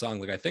love that song.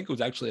 Like, I think it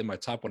was actually in my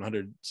top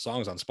 100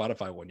 songs on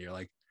Spotify one year.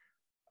 Like,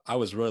 I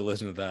was really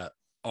listening to that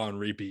on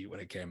repeat when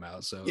it came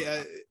out. So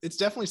Yeah, it's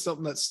definitely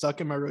something that's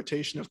stuck in my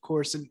rotation, of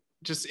course. And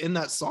just in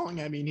that song,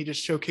 I mean, he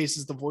just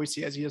showcases the voice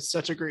he has. He has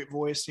such a great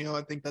voice.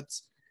 I think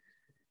that's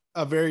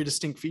a very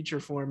distinct feature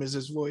for him is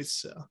his voice.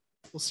 So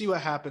we'll see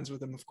what happens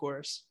with him, of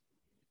course.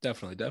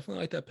 definitely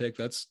like that pick.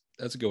 That's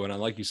a good one.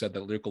 And like you said,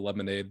 that lyrical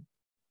lemonade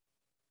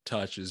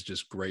touch is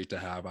just great to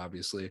have.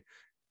 Obviously,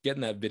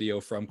 getting that video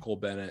from Cole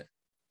Bennett,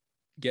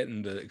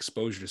 getting the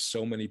exposure to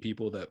so many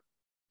people that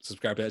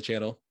subscribe to that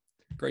channel,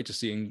 great to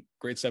see, and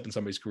great step in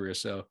somebody's career.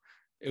 So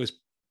it was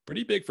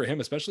pretty big for him,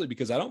 especially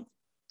because I don't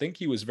think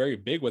he was very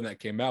big when that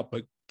came out,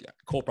 but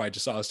Cole probably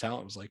just saw his talent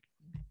and was like,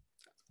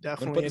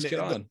 Definitely. put this kid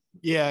on.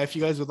 Yeah, if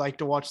you guys would like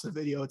to watch the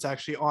video, it's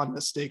actually on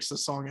Mistakes, the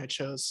song I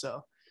chose.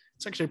 So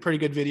it's actually a pretty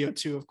good video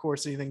too. Of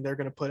course, anything they're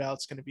going to put out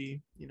is going to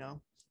be,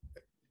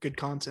 good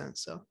content.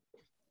 So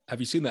have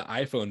you seen the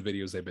iPhone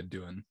videos they've been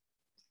doing?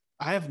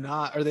 I have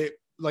not. Are they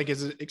like,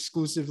 is it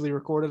exclusively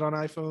recorded on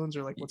iPhones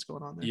or like what's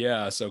going on there?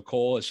 Yeah. So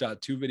Cole has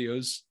shot 2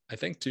 videos, I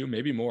think 2,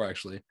 maybe more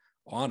actually,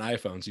 on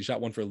iPhones. He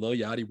shot one for Lil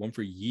Yachty, one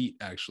for Yeet,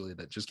 actually,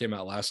 that just came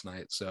out last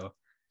night. So,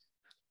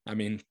 I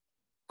mean,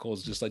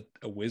 Cole's just like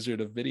a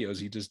wizard of videos.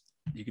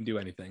 He can do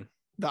anything.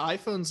 The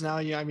iPhones now,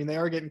 yeah, I mean, they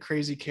are getting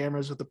crazy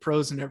cameras with the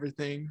pros and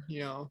everything.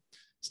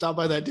 Stop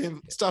by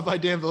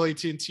Danville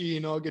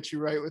AT&T, I'll get you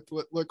right with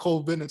what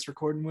Cole Bennett's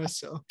recording with.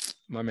 So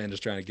My man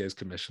just trying to get his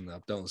commission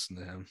up. Don't listen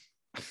to him.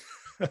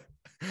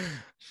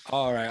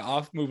 All right,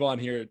 I'll move on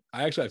here.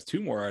 I actually have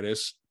 2 more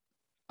artists.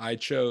 I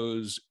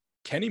chose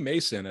Kenny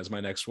Mason as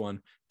my next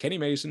one. Kenny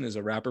Mason is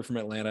a rapper from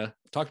Atlanta.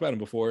 I've talked about him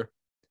before.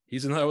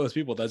 He's another one of those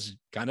people that's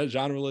kind of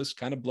genreless,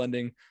 kind of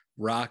blending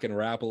rock and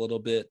rap a little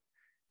bit.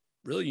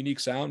 Really unique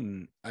sound,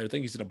 and I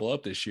think he's going to blow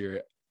up this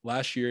year.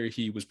 Last year,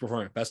 he was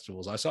performing at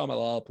festivals. I saw him at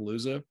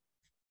Lollapalooza.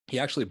 He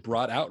actually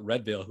brought out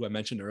Red Veil, who I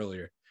mentioned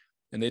earlier,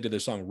 and they did their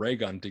song Ray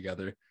Gun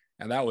together,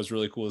 and that was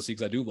really cool to see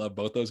because I do love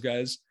both those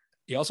guys.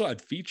 He also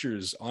had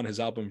features on his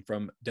album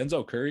from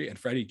Denzel Curry and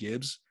Freddie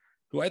Gibbs,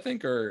 who I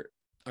think are,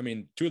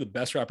 2 of the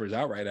best rappers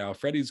out right now.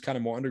 Freddie's kind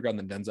of more underground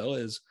than Denzel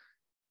is,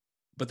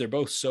 but they're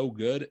both so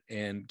good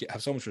and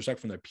have so much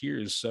respect from their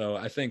peers. So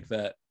I think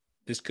that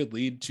this could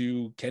lead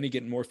to Kenny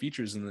getting more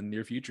features in the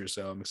near future.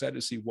 So I'm excited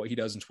to see what he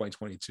does in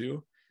 2022.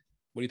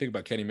 What do you think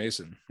about Kenny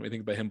Mason? What do you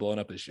think about him blowing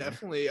up this year?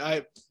 definitely,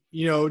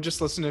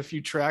 just listened to a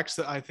few tracks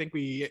that I think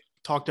we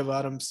talked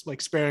about him like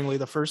sparingly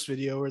the first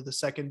video or the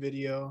second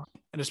video,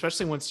 and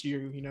especially once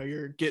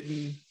you're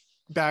getting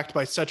backed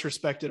by such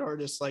respected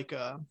artists like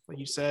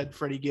you said,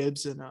 Freddie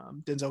Gibbs and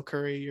Denzel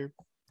Curry, you're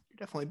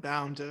definitely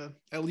bound to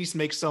at least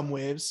make some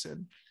waves,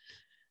 and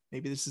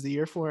maybe this is the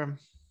year for him.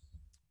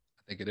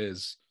 I think it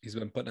is. He's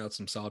been putting out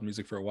some solid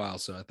music for a while,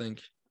 so I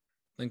think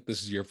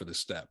this is the year for this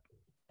step.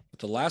 But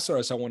the last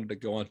artist I wanted to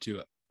go on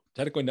to,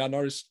 technically not an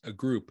artist, a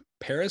group,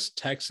 Paris,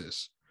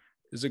 Texas,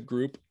 is a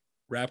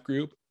rap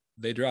group.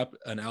 They dropped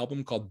an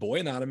album called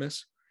Boy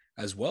Anonymous,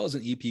 as well as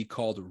an EP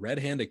called Red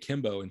Hand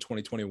Akimbo in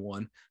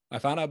 2021. I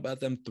found out about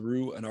them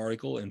through an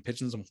article in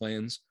Pigeons and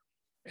Plains,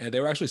 and they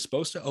were actually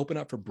supposed to open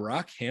up for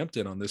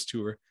Brockhampton on this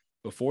tour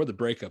before the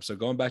breakup. So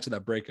going back to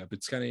that breakup,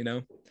 it's kind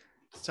of,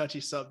 It's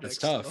touchy subject. It's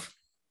tough. So.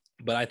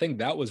 But I think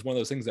that was one of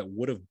those things that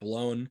would have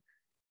blown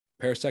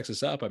Paris,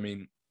 Texas up.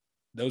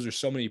 Those are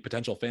so many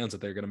potential fans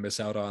that they're going to miss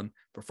out on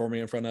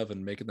performing in front of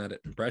and making that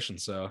impression.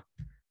 So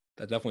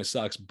that definitely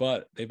sucks.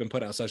 But they've been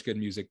putting out such good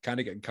music, kind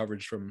of getting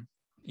coverage from,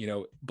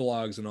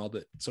 blogs and all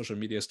the social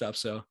media stuff.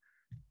 So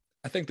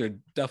I think they're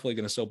definitely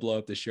going to still blow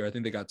up this year. I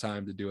think they got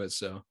time to do it.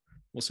 So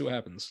we'll see what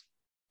happens.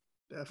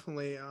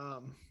 Definitely.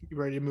 You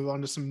ready to move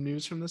on to some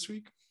news from this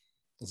week?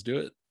 Let's do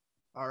it.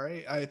 All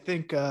right. I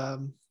think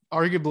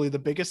arguably the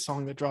biggest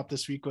song that dropped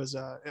this week was,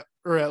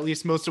 or at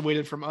least most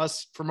awaited from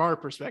our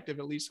perspective,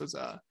 at least, was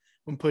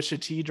when Pusha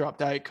T dropped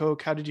Diet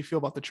Coke. How did you feel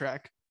about the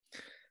track?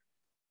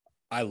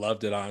 I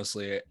loved it,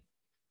 honestly.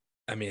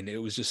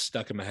 It was just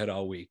stuck in my head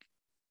all week.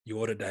 You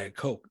ordered Diet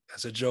Coke.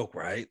 That's a joke,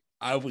 right?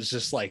 I was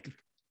just like,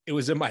 it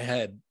was in my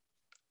head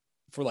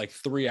for like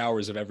 3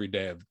 hours of every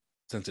day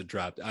since it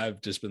dropped. I've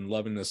just been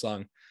loving this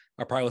song.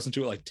 I probably listened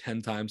to it like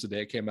 10 times a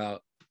day it came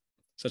out.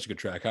 Such a good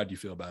track. How do you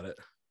feel about it?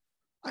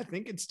 I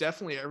think it's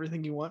definitely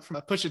everything you want from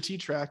a Pusha T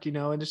track, and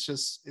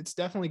it's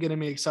definitely getting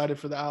me excited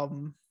for the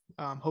album.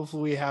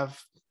 Hopefully we have,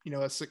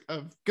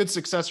 a good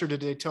successor to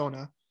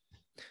Daytona.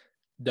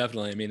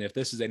 Definitely. If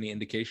this is any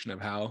indication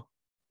of how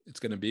it's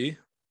going to be,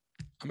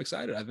 I'm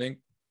excited. I think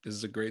this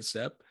is a great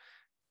step.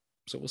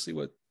 So we'll see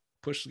what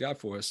Push's got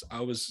for us. I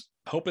was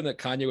hoping that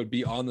Kanye would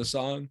be on the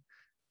song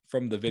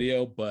from the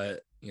video,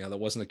 but that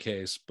wasn't the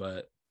case.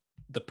 But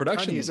the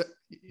production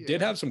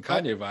did have some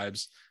Kanye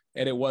vibes,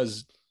 and it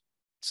was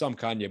some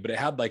Kanye, but it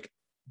had like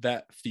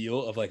that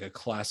feel of like a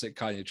classic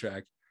Kanye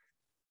track.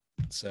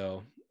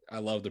 So I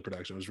love the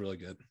production. It was really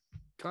good.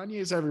 Kanye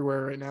is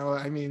everywhere right now.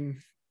 I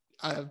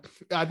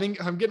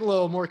think I'm getting a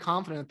little more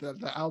confident that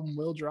the album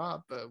will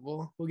drop, but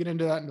we'll get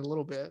into that in a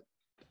little bit.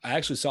 I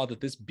actually saw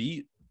that this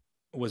beat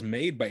was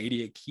made by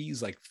 88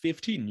 Keys like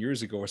 15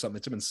 years ago or something.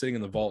 It's been sitting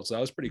in the vault. So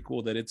that was pretty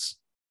cool that it's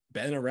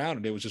been around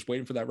and it was just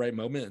waiting for that right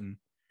moment. And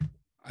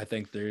I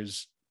think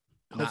there's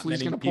not Hopefully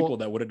he's many gonna people pull.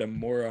 that would have done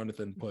more on it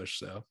than Push.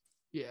 So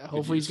Yeah, good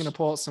hopefully he's gonna use.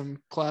 pull out some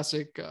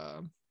classic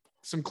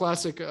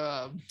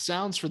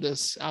sounds for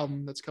this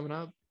album that's coming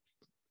up.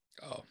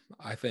 Oh,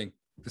 I think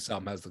this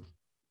album has the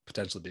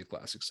potential to be a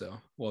classic. So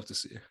we'll have to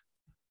see.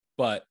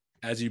 But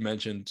as you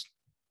mentioned,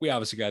 we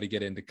obviously got to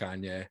get into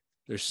Kanye.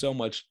 There's so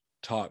much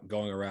talk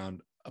going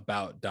around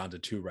about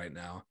Donda 2 right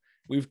now.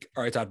 We've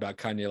already talked about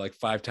Kanye like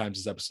 5 times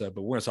this episode,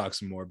 but we're going to talk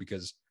some more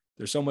because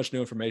there's so much new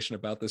information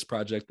about this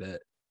project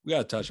that we got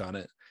to touch on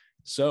it.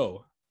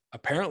 So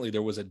apparently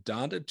there was a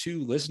Donda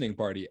 2 listening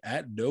party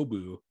at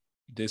Nobu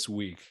this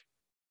week.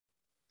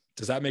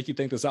 Does that make you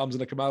think this album's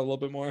going to come out a little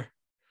bit more?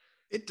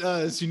 It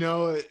does.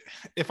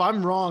 If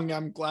I'm wrong,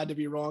 I'm glad to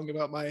be wrong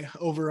about my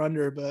over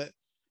under, but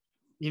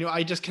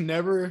I just can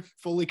never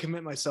fully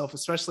commit myself,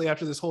 especially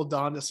after this whole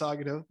Donda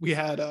saga we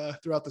had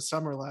throughout the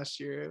summer last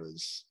year.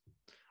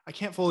 I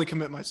can't fully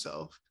commit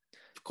myself.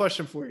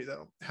 Question for you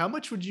though. How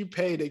much would you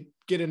pay to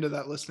get into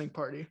that listening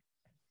party?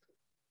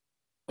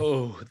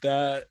 Oh,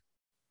 that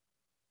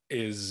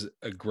is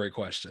a great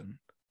question.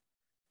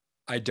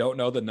 I don't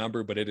know the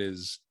number, but it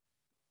is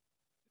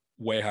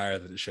way higher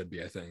than it should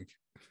be, I think.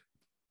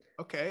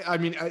 Okay. I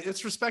mean,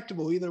 it's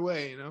respectable either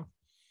way,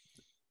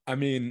 I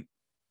mean,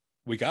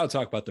 we got to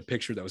talk about the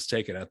picture that was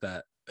taken at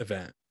that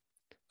event,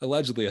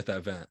 allegedly at that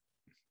event.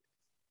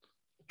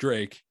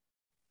 Drake,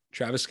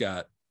 Travis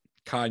Scott,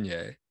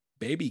 Kanye,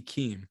 Baby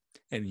Keem,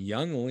 and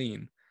Young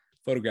Lean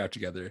photographed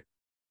together.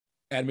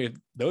 And I mean, if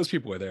those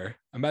people were there,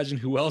 imagine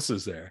who else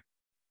is there.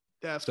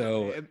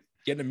 Definitely. So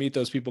getting to meet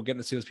those people,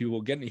 getting to see those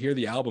people, getting to hear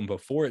the album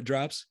before it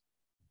drops,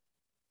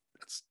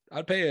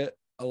 I'd pay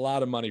a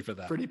lot of money for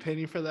that. Pretty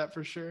penny for that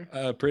for sure.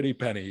 Pretty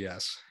penny,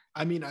 yes.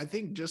 I mean, I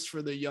think just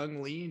for the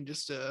Young Lean,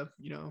 just to,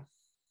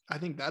 I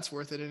think that's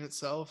worth it in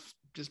itself.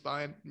 Just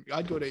buying,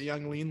 I'd go to a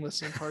Young Lean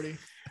listening party.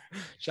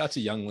 Shout out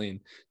to Young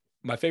Lean.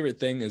 My favorite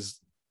thing is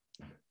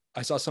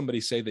I saw somebody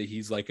say that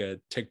he's like a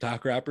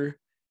TikTok rapper,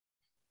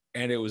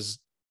 and it was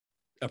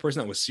a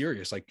person that was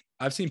serious. Like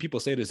I've seen people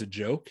say it as a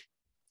joke.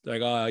 They're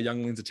like, oh,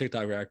 Young Lean's a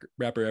TikTok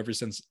rapper ever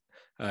since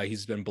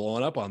he's been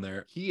blowing up on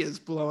there. He is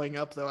blowing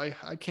up though.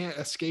 I can't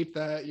escape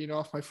that,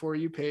 off my For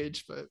You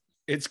page, but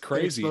it's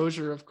crazy.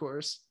 Exposure, of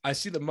course. I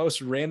see the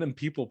most random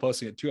people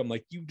posting it too. I'm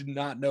like, you did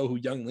not know who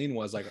Young Lean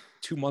was like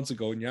 2 months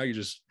ago, and now you're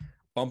just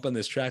bumping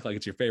this track like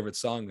it's your favorite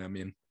song. I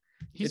mean,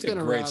 he's been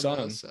a great song,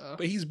 though, so.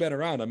 But he's been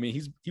around. I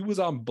mean, he was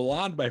on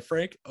Blonde by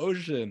Frank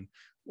Ocean.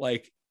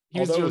 Like he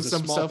was doing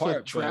some stuff part,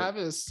 with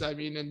Travis. I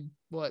mean, in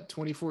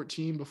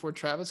 2014 before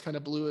Travis kind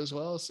of blew as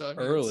well. So I mean,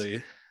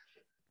 early.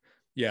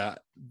 Yeah,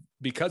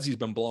 because he's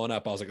been blowing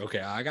up, I was like, okay,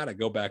 I gotta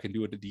go back and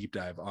do a deep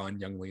dive on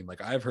Young Lean.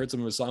 Like I've heard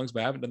some of his songs,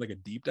 but I haven't done like a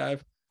deep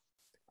dive.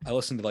 I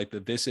listened to like the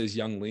This Is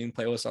Young Lean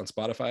playlist on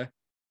Spotify.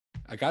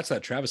 I got to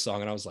that Travis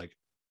song and I was like,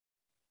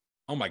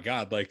 oh my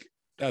God, like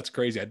that's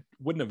crazy. I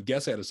wouldn't have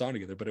guessed I had a song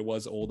together, but it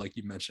was old, like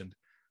you mentioned.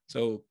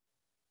 So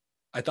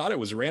I thought it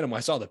was random. I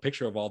saw the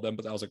picture of all of them,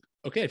 but I was like,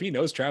 okay, if he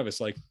knows Travis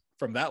like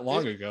from that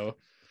long ago,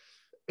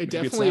 it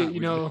definitely,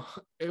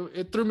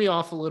 it threw me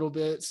off a little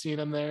bit seeing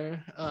him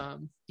there.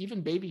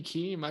 Even Baby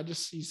Keem,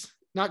 he's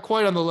not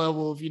quite on the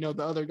level of, the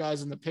other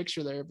guys in the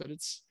picture there, but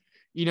it's,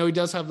 he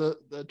does have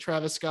the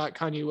Travis Scott,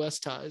 Kanye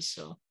West ties.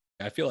 So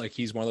I feel like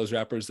he's one of those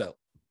rappers that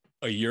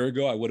a year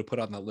ago I would have put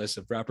on that list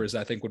of rappers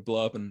I think would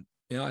blow up. And,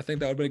 I think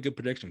that would have been a good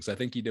prediction because I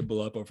think he did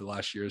blow up over the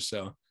last year.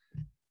 So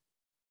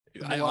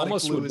I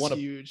almost would want to,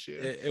 huge,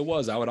 yeah. It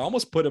was, I would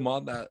almost put him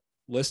on that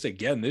list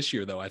again this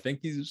year, though. I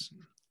think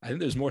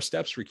there's more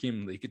steps for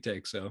Keem that he could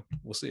take. So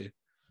we'll see.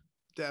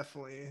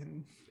 Definitely.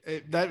 And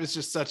that was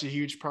just such a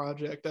huge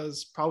project. That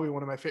was probably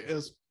one of my favorite. It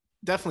was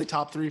definitely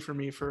top 3 for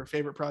me for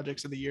favorite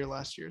projects of the year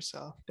last year.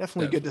 So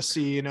definitely good to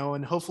see,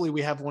 and hopefully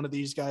we have one of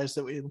these guys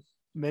that we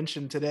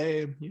mentioned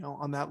today,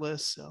 on that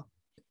list. So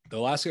the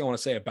last thing I want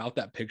to say about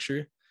that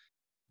picture,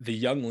 the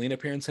Young Lean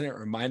appearance in it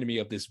reminded me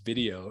of this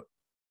video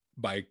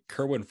by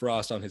Kerwin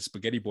Frost on his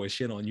Spaghetti Boys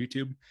channel on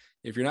YouTube.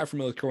 If you're not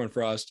familiar with Kerwin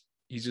Frost,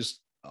 he's just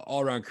an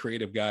all-around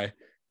creative guy,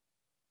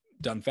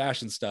 done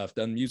fashion stuff,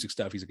 done music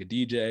stuff. He's like a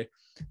DJ,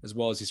 as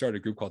well as he started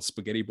a group called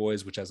Spaghetti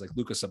Boys, which has like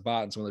Lucas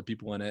Sabat and some other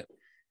people in it.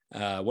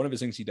 One of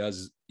his things he does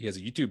is he has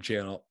a YouTube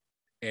channel,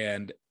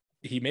 and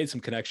he made some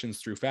connections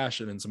through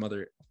fashion and some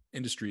other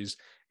industries.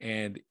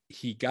 And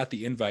he got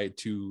the invite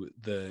to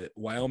the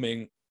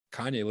Wyoming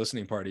Kanye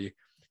listening party,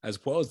 as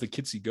well as the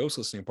Kitsy Ghost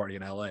listening party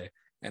in LA.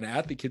 And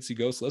at the Kitsy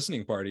Ghost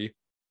listening party,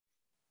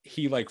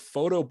 he like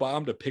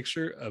photobombed a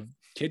picture of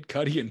Kid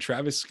Cudi and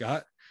Travis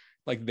Scott.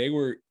 Like they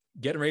were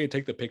getting ready to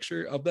take the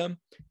picture of them.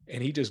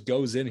 And he just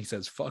goes in, he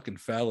says, fucking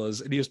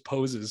fellas. And he just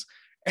poses.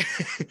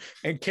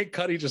 And Kid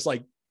Cudi just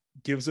like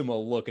gives him a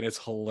look, and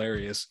it's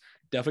hilarious.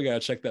 Definitely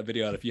got to check that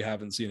video out if you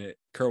haven't seen it.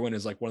 Kerwin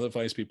is like one of the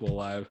funniest people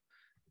alive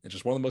and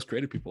just one of the most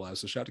creative people alive.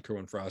 So shout out to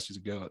Kerwin Frost. He's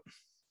a goat.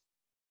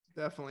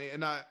 Definitely.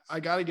 And I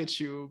got to get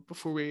you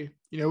before we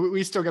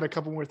still got a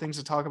couple more things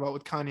to talk about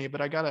with Kanye,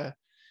 but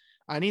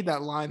I need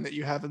that line that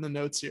you have in the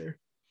notes here.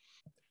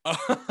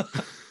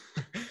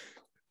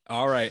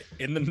 All right.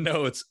 In the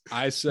notes,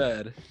 I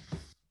said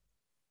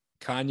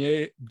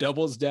Kanye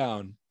doubles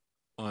down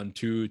on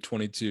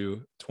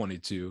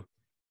 2/22/22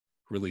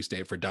 release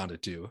date for Donda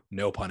 2.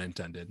 No pun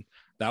intended.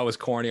 That was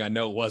corny. I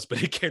know it was,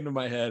 but it came to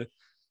my head.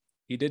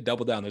 He did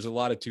double down. There's a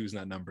lot of twos in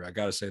that number. I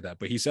got to say that.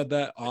 But he said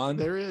that on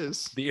there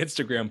is the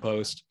Instagram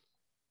post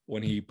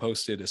when he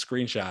posted a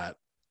screenshot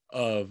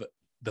of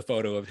the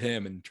photo of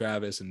him and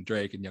Travis and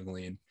Drake and Young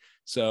Lean.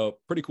 So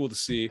pretty cool to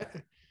see.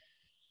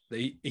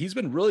 He's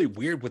been really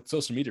weird with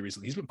social media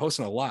recently. He's been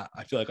posting a lot,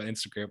 I feel like, on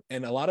Instagram.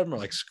 And a lot of them are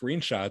like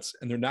screenshots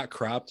and they're not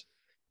cropped.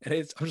 And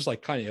I'm just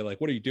like, Kanye,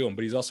 like, what are you doing?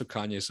 But he's also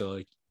Kanye. So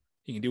like,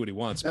 he can do what he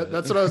wants.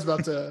 That's what I was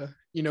about to,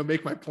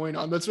 make my point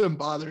on. That's been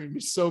bothering me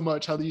so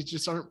much, how these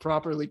just aren't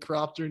properly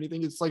cropped or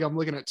anything. It's like I'm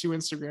looking at 2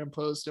 Instagram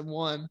posts in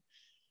one.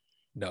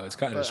 No, it's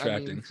kind of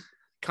distracting.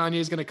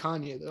 Kanye's going to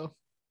Kanye though.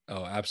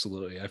 Oh,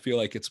 absolutely. I feel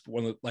like it's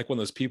one of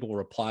those people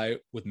reply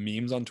with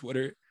memes on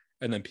Twitter,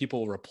 and then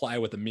people reply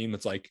with a meme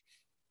that's like,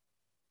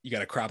 you got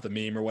to crop the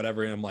meme or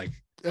whatever. And I'm like,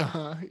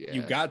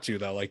 You got to,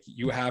 though. Like,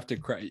 you have to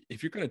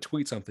if you're going to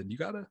tweet something, you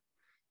gotta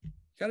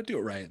do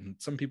it right. And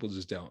some people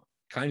just don't.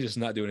 Kanye's just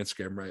not doing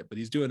Instagram right, but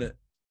he's doing it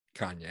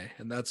Kanye,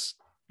 and that's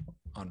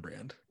on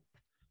brand.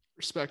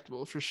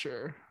 Respectable for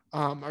sure.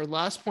 Our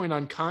last point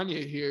on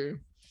Kanye here,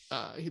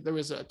 there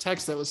was a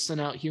text that was sent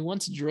out. He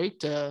wants Drake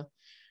to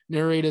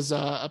narrate his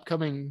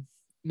upcoming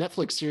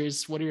Netflix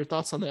series. What are your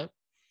thoughts on that?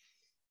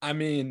 I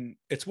mean,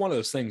 it's one of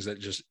those things that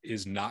just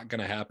is not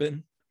going to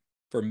happen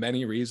for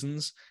many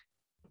reasons.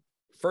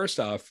 First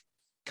off,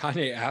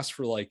 Kanye asked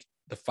for like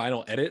the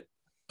final edit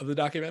of the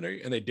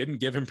documentary, and they didn't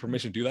give him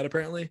permission to do that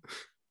apparently.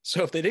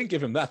 So if they didn't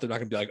give him that, they're not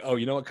going to be like, oh,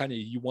 you know what,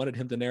 Kanye, you wanted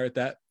him to narrate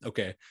that?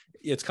 Okay,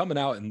 it's coming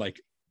out in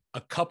like a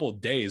couple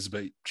days,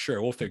 but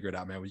sure, we'll figure it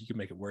out, man. You can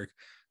make it work.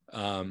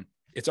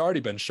 It's already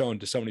been shown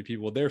to so many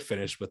people. They're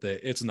finished with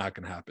it. It's not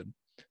going to happen.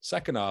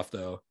 Second off,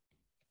 though,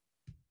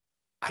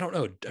 I don't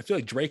know. I feel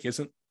like Drake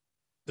isn't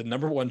the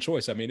number one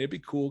choice. I mean, it'd be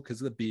cool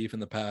because of the beef in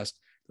the past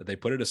that they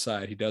put it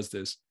aside. He does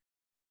this.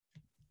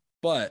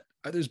 But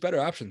there's better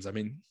options. I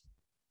mean,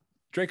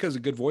 Drake has a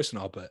good voice and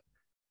all, but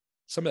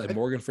somebody like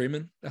Morgan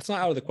Freeman, that's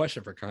not out of the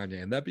question for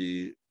Kanye, and that'd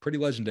be pretty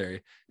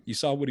legendary. You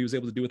saw what he was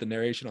able to do with the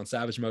narration on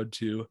Savage Mode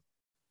 2.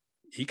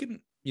 He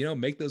can,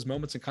 make those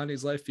moments in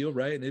Kanye's life feel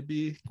right, and it'd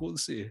be cool to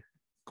see.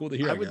 Cool to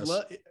hear,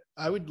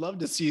 I would love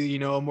to see,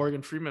 a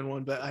Morgan Freeman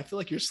one, but I feel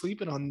like you're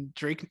sleeping on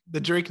the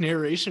Drake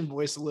narration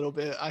voice a little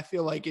bit. I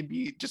feel like it'd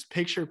be just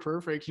picture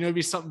perfect. It'd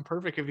be something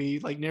perfect if he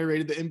like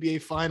narrated the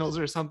NBA finals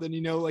or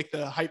something, like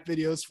the hype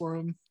videos for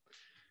him.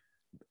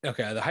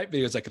 Okay, the hype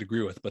videos I could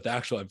agree with, but the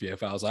actual NBA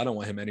files, I don't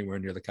want him anywhere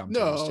near the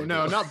commentary.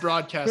 No, not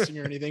broadcasting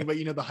or anything, but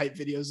the hype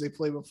videos they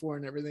play before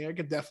and everything. I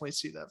could definitely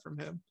see that from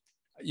him.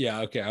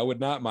 Yeah, okay, I would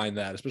not mind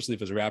that, especially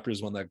if his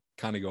rappers one that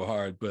kind of go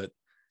hard. But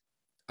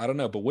I don't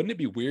know. But wouldn't it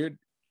be weird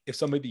if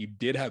somebody you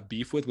did have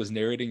beef with was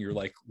narrating your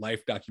like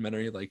life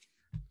documentary? Like,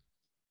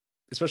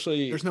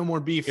 especially there's no more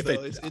beef.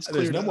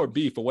 There's no more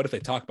beef. But what if they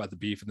talk about the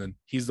beef and then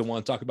he's the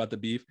one talk about the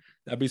beef?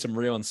 That'd be some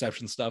real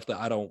Inception stuff that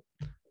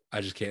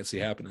I just can't see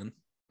happening.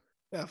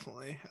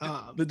 Definitely.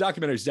 The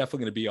documentary is definitely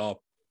going to be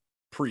all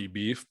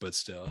pre-beef, but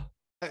still.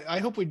 I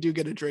hope we do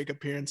get a Drake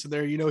appearance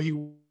there.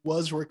 He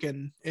was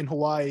working in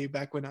Hawaii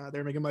back when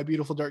they're making My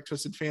Beautiful Dark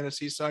Twisted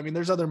Fantasy. So, I mean,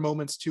 there's other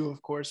moments too,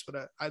 of course,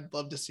 but I'd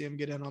love to see him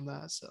get in on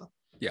that. So,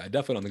 yeah, I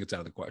definitely don't think it's out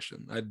of the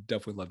question. I'd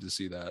definitely love to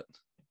see that.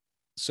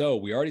 So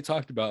we already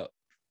talked about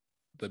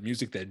the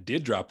music that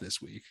did drop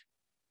this week,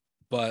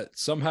 but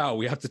somehow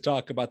we have to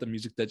talk about the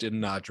music that did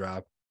not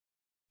drop.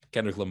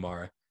 Kendrick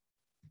Lamar.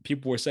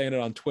 People were saying it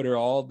on Twitter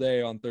all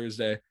day on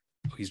Thursday.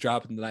 Oh, he's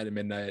dropping tonight at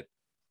midnight.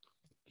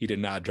 He did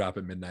not drop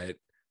at midnight.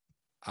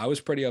 I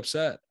was pretty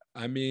upset.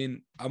 I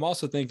mean, I'm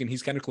also thinking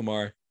he's Kendrick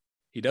Lamar.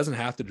 He doesn't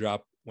have to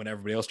drop when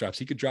everybody else drops.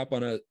 He could drop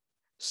on a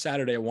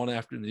Saturday at 1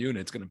 afternoon and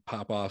it's going to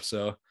pop off.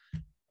 So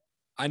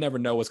I never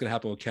know what's going to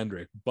happen with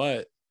Kendrick.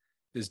 But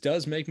this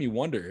does make me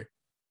wonder,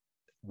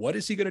 what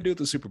is he going to do at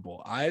the Super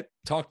Bowl? I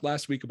talked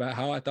last week about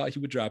how I thought he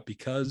would drop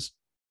because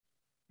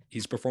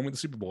he's performing at the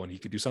Super Bowl and he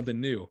could do something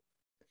new.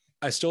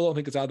 I still don't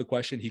think it's out of the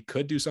question. He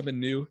could do something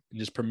new and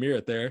just premiere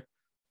it there,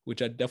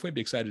 which I'd definitely be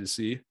excited to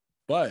see.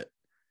 But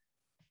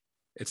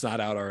it's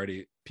not out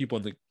already. People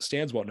in the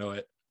stands won't know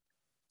it.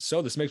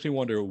 So this makes me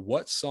wonder,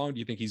 what song do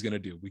you think he's going to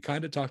do? We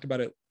kind of talked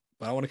about it,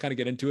 but I want to kind of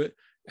get into it.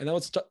 And then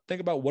let's think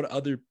about what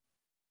other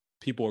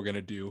people are going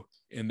to do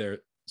in their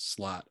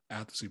slot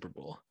at the Super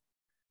Bowl.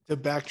 To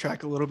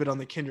backtrack a little bit on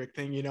the Kendrick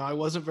thing, I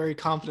wasn't very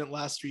confident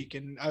last week.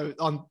 And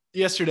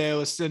yesterday I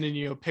was sending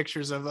you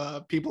pictures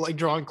of people like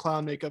drawing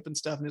clown makeup and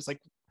stuff. And it's like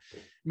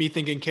me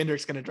thinking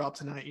Kendrick's going to drop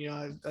tonight.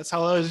 That's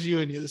how I was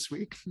viewing you this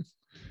week.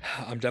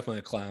 I'm definitely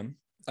a clown.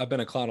 I've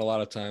been a clown a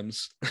lot of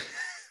times.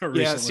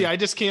 Yeah, see, I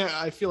just can't.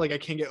 I feel like I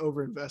can't get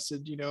over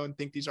invested, and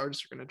think these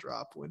artists are going to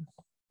drop when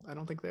I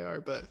don't think they are.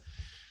 But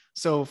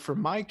so for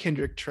my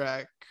Kendrick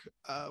track,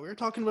 we were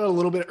talking about a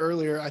little bit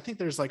earlier. I think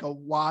there's like a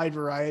wide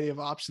variety of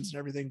options and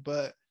everything,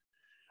 but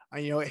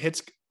it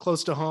hits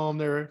close to home.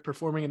 They're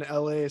performing in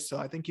LA, so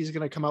I think he's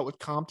going to come out with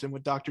Compton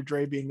with Dr.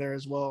 Dre being there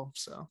as well.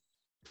 So,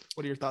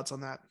 what are your thoughts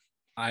on that?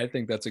 I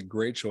think that's a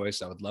great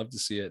choice. I would love to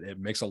see it. It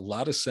makes a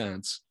lot of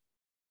sense.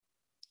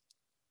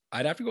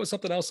 I'd have to go with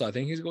something else. I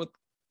think he's going with,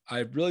 I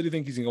really do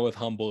think he's gonna go with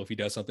Humble if he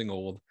does something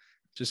old,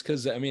 just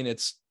because I mean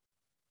it's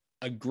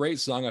a great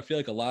song. I feel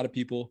like a lot of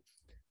people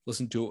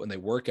listen to it when they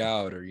work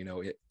out or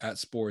at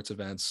sports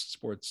events,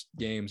 sports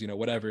games,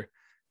 whatever.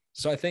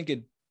 So I think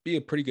it'd be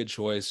a pretty good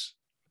choice.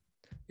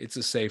 It's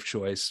a safe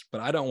choice,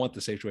 but I don't want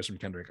the safe choice from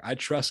Kendrick. I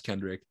trust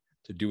Kendrick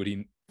to do what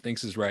he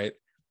thinks is right,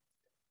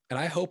 and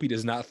I hope he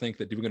does not think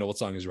that doing an old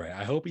song is right.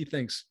 I hope he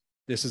thinks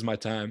this is my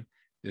time,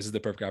 this is the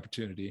perfect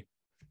opportunity.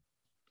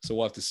 So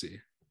we'll have to see.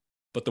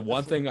 But the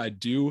one thing I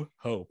do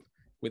hope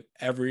with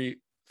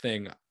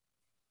everything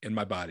in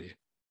my body,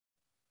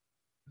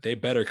 they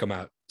better come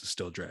out to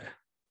Still Dre.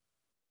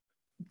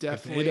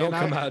 Definitely. If they don't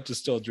come out to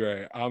Still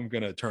Dre, I'm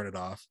going to turn it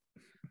off.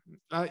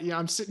 Yeah,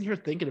 I'm sitting here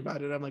thinking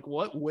about it. I'm like,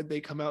 what would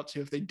they come out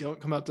to if they don't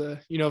come out to,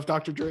 if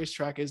Dr. Dre's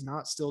track is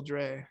not Still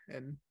Dre?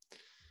 And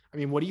I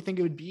mean, what do you think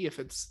it would be if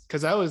it's,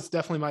 because that was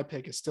definitely my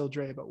pick is Still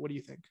Dre, but what do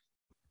you think?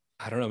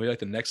 I don't know, maybe like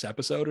the next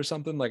episode or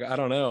something. Like, I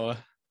don't know.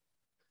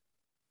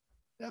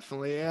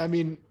 Definitely. I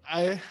mean,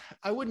 I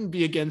wouldn't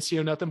be against,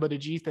 nothing but a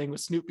G thing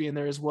with Snoop being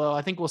there as well.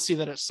 I think we'll see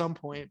that at some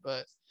point,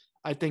 but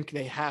I think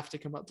they have to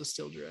come out to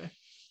Still Dre.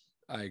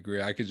 I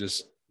agree. I could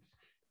just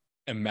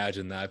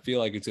imagine that. I feel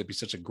like it's going to be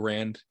such a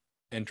grand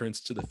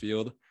entrance to the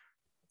field.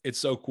 It's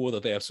so cool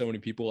that they have so many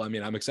people. I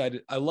mean, I'm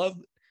excited. I love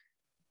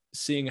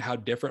seeing how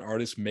different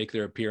artists make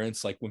their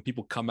appearance. Like when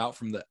people come out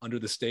from the under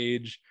the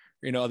stage,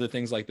 other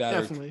things like that,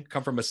 Definitely. or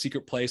come from a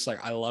secret place.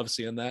 Like I love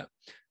seeing that.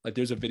 Like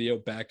there's a video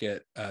back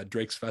at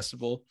Drake's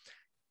festival,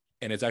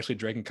 and it's actually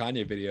Drake and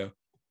Kanye video.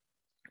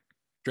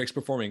 Drake's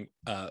performing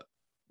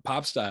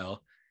pop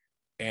style,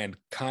 and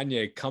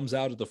Kanye comes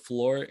out of the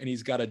floor and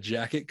he's got a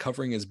jacket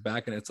covering his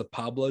back, and it's a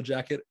Pablo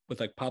jacket with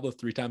like Pablo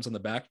 3 times on the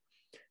back.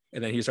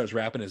 And then he starts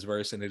rapping his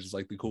verse, and it's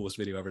like the coolest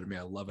video ever to me.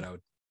 I love it. I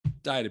would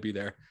die to be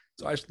there.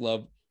 So I just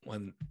love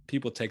when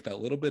people take that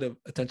little bit of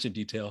attention to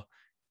detail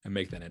and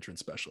make that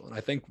entrance special. And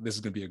I think this is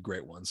going to be a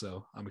great one.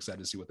 So I'm excited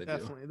to see what they do.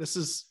 Definitely. This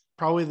is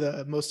probably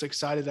the most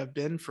excited I've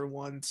been for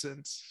one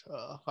since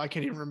I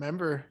can't even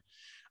remember.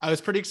 I was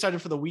pretty excited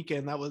for the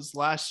weekend. That was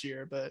last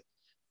year, but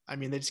I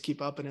mean, they just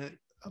keep up in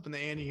the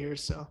ante here.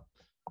 So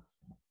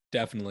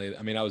definitely.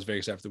 I mean, I was very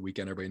excited for the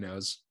weekend. Everybody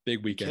knows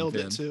big weekend. Killed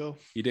it too.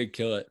 He did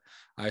kill it.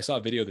 I saw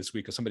a video this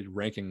week of somebody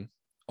ranking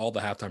all the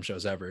halftime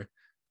shows ever.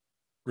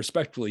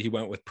 Respectfully, he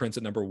went with Prince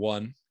at number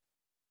 1,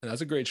 and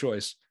that's a great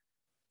choice.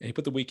 And he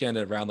put the weekend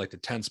at around like the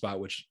 10 spot,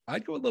 which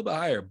I'd go a little bit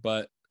higher,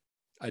 but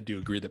I do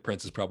agree that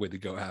Prince is probably the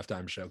GOAT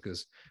halftime show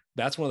because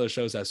that's one of those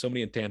shows that has so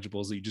many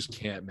intangibles that you just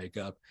can't make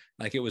up.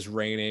 Like it was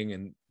raining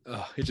and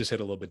it just hit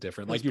a little bit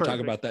different. Like you're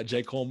talking about that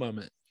J. Cole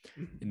moment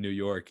in New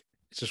York.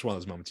 It's just one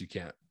of those moments you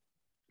can't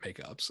make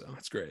up. So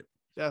it's great.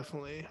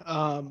 Definitely.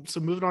 So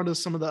moving on to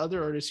some of the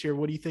other artists here,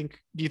 what do you think?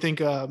 Do you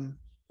think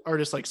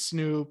artists like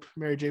Snoop,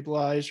 Mary J.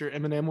 Blige, or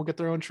Eminem will get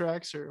their own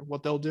tracks, or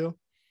what they'll do?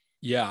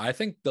 Yeah, I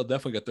think they'll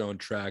definitely get their own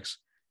tracks.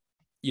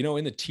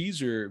 In the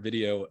teaser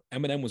video,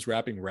 Eminem was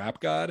rapping Rap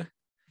God.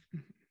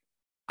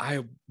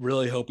 I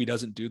really hope he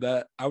doesn't do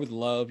that. I would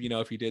love,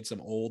 if he did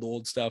some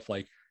old stuff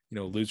like,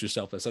 Lose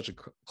Yourself. That's such a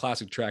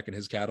classic track in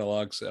his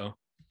catalog. So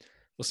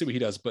we'll see what he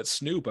does. But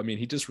Snoop, I mean,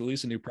 he just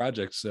released a new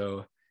project.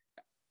 So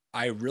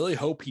I really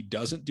hope he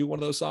doesn't do one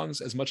of those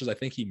songs as much as I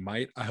think he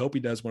might. I hope he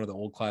does one of the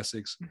old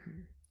classics.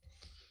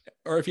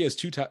 Or if he has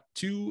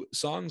two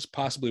songs,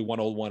 possibly one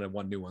old one and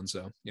one new one.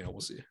 So,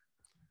 we'll see.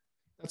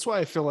 That's why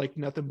I feel like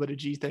Nothing But a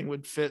G thing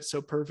would fit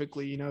so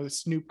perfectly.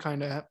 Snoop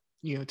kind of,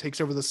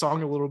 takes over the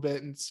song a little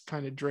bit, and it's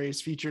kind of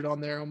Dre's featured on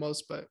there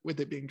almost, but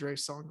with it being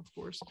Dre's song, of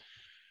course.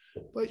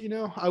 But,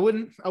 I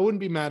wouldn't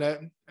be mad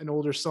at an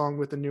older song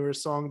with a newer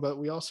song, but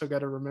we also got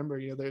to remember,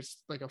 there's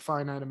like a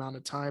finite amount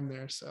of time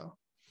there. So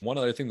one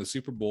other thing the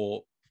Super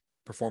Bowl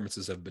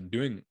performances have been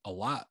doing a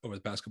lot over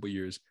the past couple of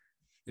years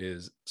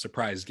is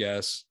surprise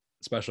guests,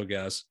 special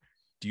guests.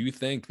 Do you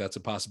think that's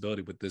a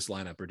possibility with this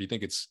lineup, or do you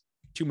think it's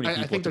too many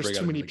people? I think there's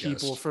too many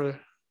people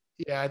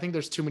I think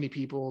there's too many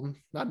people,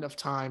 not enough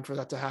time for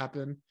that to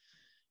happen.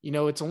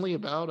 It's only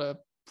about a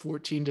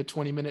 14 to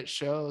 20 minute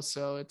show.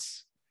 So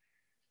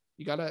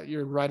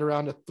you're right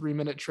around a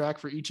 3-minute track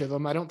for each of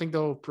them. I don't think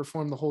they'll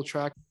perform the whole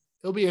track.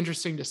 It'll be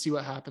interesting to see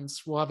what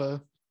happens. We'll have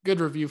a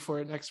good review for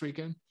it next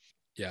weekend.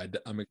 Yeah,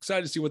 I'm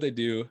excited to see what they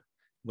do.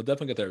 We'll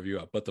definitely get that review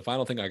up. But the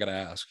final thing I got to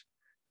ask,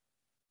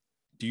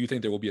 do you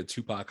think there will be a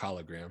Tupac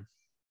hologram?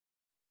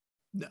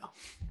 No.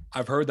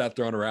 I've heard that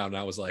thrown around, and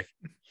I was like,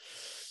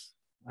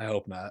 I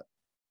hope not.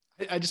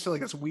 I just feel like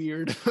that's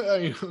weird.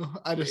 I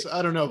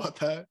don't know about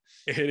that.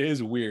 It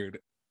is weird,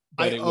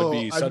 but it would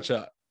be such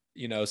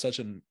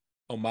an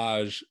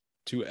homage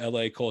to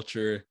LA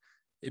culture.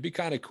 It'd be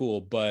kind of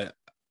cool, but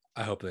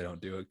I hope they don't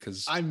do it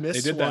because I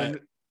missed one.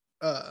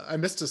 I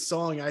missed a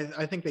song.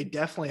 I think they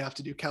definitely have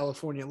to do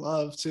California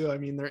Love too. I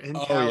mean, they're in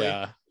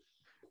Cali.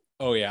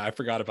 Oh yeah. I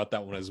forgot about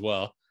that one as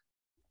well.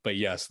 But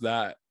yes,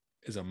 that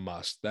is a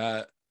must.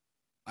 That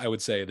I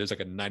would say there's like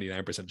a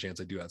 99%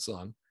 chance I do that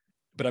song.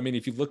 But I mean,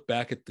 if you look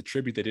back at the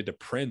tribute they did to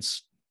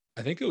Prince,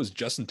 I think it was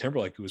Justin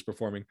Timberlake who was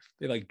performing.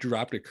 They like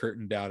dropped a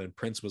curtain down and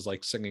Prince was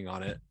like singing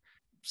on it.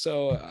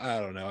 So I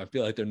don't know. I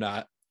feel like they're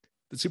not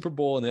the Super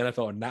Bowl and the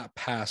NFL are not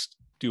past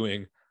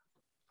doing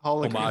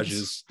Holograms.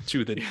 homages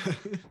to the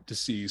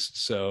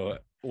deceased. So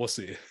we'll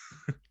see.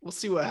 We'll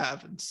see what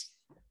happens.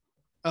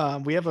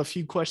 We have a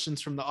few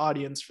questions from the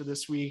audience for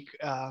this week.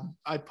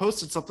 I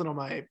posted something on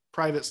my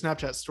private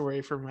Snapchat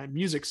story for my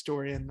music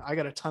story, and I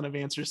got a ton of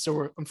answers.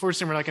 So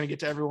unfortunately, we're not going to get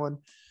to everyone.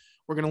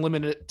 We're going to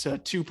limit it to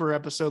 2 per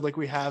episode like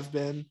we have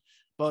been,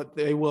 but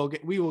we will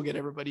get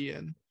everybody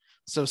in.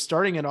 So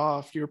starting it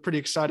off, you were pretty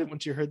excited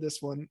once you heard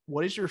this one.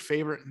 What is your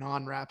favorite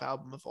non-rap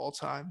album of all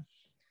time?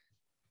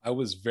 I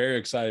was very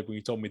excited when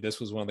you told me this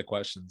was one of the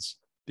questions,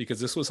 because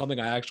this was something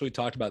I actually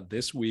talked about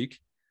this week.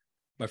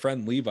 My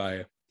friend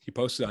Levi, he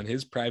posted on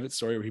his private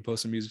story where he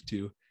posted music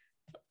to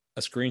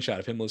a screenshot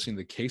of him listening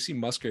to Casey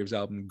Musgraves'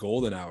 album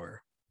Golden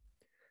Hour.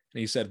 And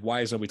he said,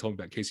 why is nobody told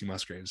me about Casey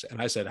Musgraves?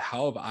 And I said,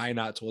 how have I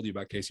not told you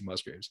about Casey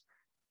Musgraves?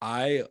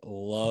 I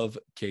love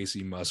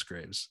Casey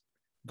Musgraves.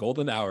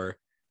 Golden Hour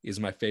is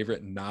my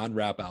favorite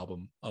non-rap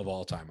album of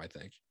all time, I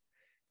think.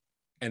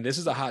 And this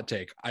is a hot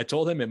take. I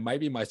told him it might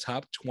be my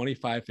top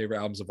 25 favorite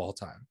albums of all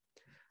time.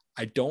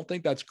 I don't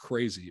think that's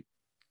crazy,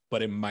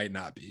 but it might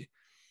not be.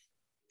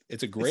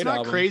 It's a great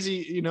album. It's not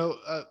crazy,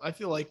 I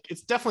feel like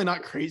it's definitely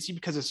not crazy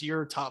because it's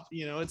your top,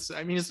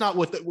 it's not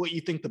what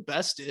you think the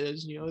best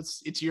is,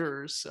 it's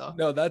yours. So.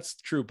 No, that's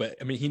true. But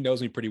I mean, he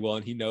knows me pretty well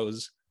and he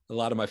knows a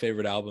lot of my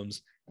favorite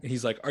albums. And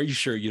he's like, are you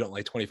sure you don't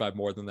like 25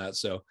 more than that?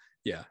 So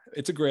yeah,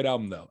 it's a great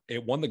album though.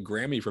 It won the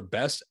Grammy for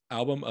Best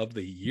Album of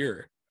the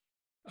Year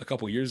a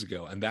couple years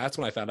ago. And that's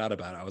when I found out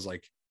about it. I was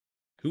like,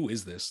 who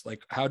is this?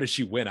 Like, how did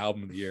she win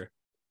Album of the Year?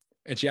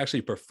 And she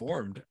actually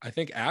performed, I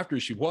think, after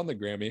she won the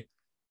Grammy.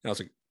 And I was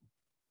like,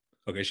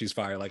 okay, she's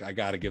fire. Like, I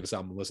got to give this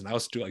album a listen. I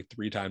listened to it like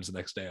 3 times the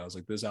next day. I was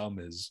like, this album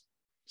is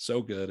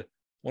so good.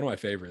 One of my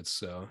favorites.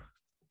 So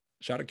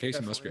shout out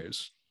Casey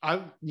Musgraves. I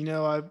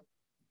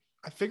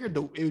figured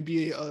it would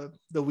be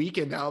the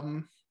Weeknd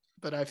album,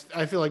 but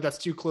I feel like that's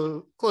too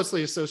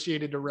closely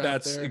associated to rap.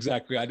 That's there.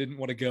 Exactly. I didn't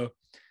want to go.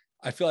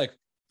 I feel like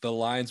the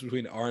lines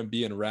between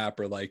R&B and rap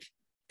are like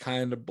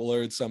kind of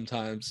blurred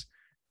sometimes.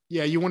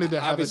 Yeah, you wanted to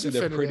have obviously a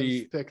they're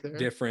pretty pick there.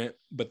 Different,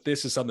 but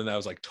this is something that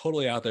was like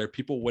totally out there.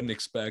 People wouldn't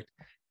expect,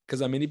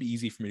 because I mean, it'd be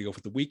easy for me to go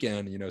for the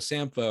Weeknd,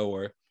 Sampho,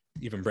 or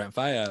even Brent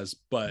Faiyaz,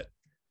 but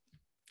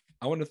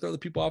I want to throw the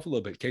people off a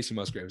little bit. Casey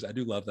Musgraves, I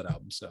do love that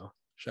album, so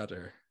shout out to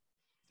her.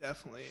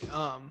 Definitely.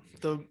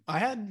 I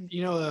had,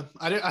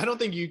 I don't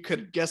think you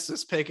could guess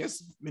this pick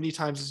as many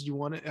times as you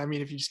wanted. I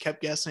mean, if you just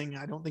kept guessing,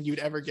 I don't think you'd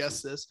ever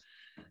guess this.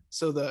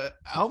 So the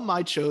album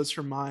I chose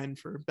for mine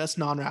for best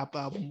non-rap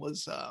album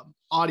was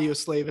Audio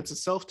Slave. It's a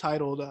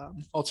self-titled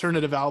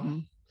alternative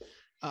album.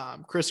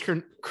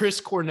 Chris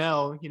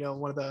Cornell,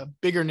 one of the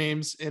bigger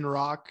names in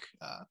rock,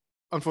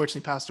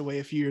 unfortunately passed away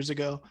a few years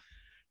ago.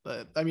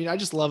 But I mean, I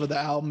just love the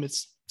album.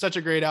 It's such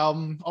a great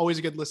album. Always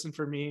a good listen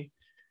for me.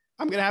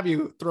 I'm going to have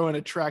you throw in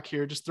a track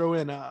here. Just throw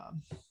in,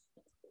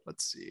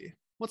 let's see.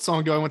 What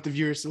song do I want the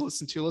viewers to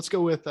listen to? Let's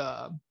go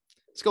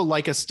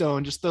Like a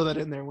Stone. Just throw that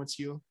in there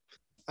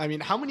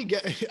how many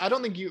I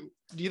don't think do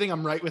you think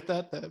I'm right with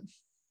that?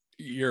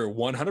 You're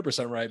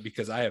 100% right,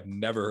 because I have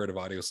never heard of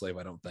Audio Slave.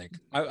 I don't think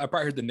I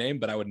probably heard the name,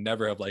 but I would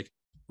never have like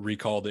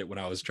recalled it when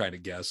I was trying to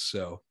guess.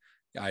 So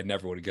I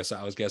never would have guessed.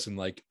 I was guessing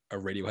like a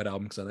Radiohead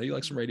album, because I know you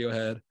like some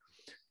Radiohead.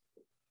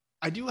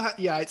 I do have,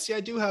 I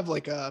do have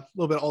like a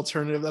little bit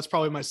alternative. That's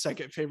probably my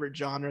second favorite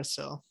genre.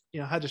 So,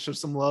 I had to show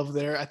some love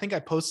there. I think I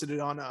posted it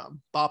on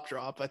Bop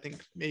Drop. I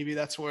think maybe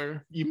that's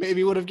where you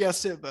maybe would have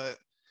guessed it, but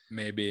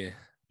maybe.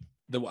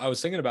 I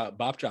was thinking about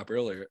Bop Drop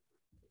earlier.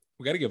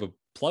 We got to give a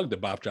plug to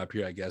Bop Drop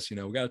here, I guess. We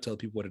got to tell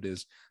people what it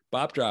is.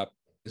 Bop Drop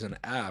is an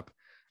app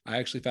I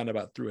actually found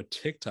about through a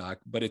TikTok,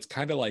 but it's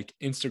kind of like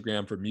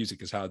Instagram for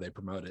music is how they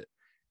promote it.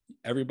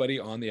 Everybody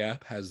on the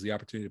app has the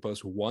opportunity to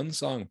post 1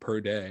 song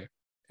per day.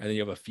 And then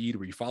you have a feed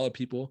where you follow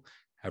people,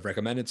 have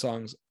recommended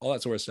songs, all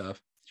that sort of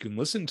stuff. You can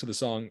listen to the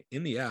song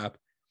in the app.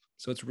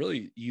 So it's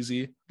really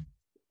easy.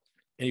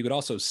 And you could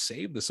also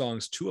save the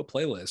songs to a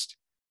playlist,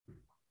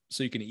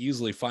 so you can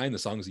easily find the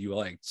songs that you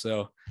like.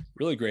 So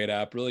really great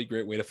app, really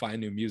great way to find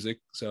new music.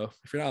 So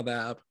if you're not on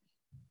that app,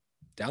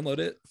 download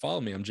it,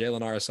 follow me. I'm Jay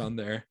Linares on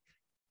there.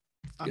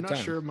 I'm not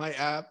sure my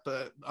app,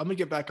 but I'm gonna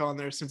get back on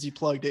there since you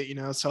plugged it,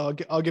 so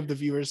I'll give the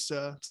viewers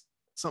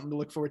something to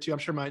look forward to. I'm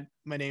sure my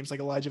name's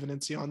like Elijah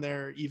Venencia on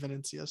there, or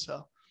Venencia.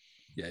 So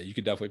yeah, you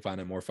could definitely find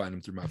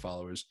them through my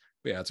followers.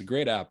 But yeah, it's a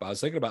great app. I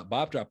was thinking about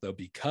Bop Drop though,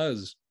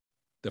 because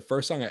the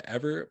first song I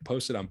ever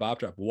posted on Bop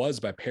Drop was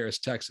by Paris,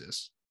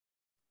 Texas.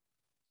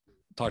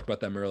 Talked about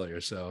them earlier,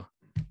 so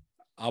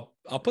I'll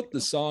put the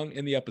song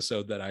in the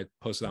episode that I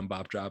posted on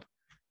Bop Drop,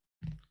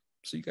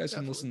 so you guys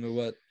can listen to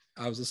what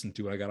I was listening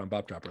to when I got on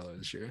Bop Drop earlier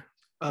this year.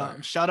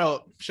 Shout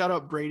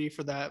out Brady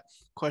for that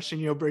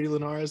question. Brady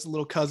Linares, a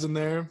little cousin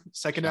there.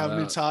 Second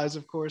Avenue ties,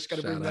 of course. Got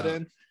to bring that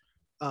in.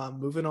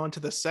 Moving on to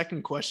the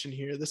second question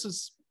here. This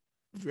is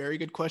a very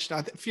good question.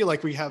 I feel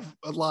like we have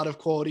a lot of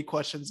quality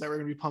questions that we're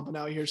going to be pumping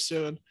out here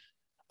soon.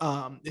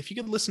 If you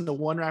could listen to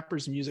one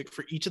rapper's music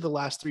for each of the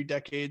last 3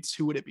 decades,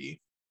 who would it be?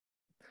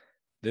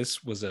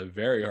 This was a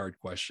very hard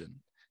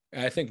question.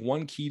 And I think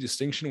one key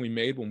distinction we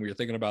made when we were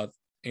thinking about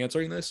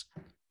answering this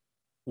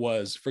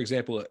was, for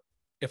example,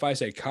 if I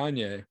say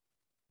Kanye,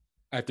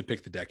 I have to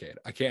pick the decade.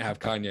 I can't have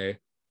Kanye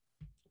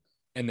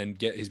and then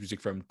get his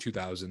music from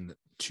 2000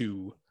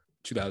 to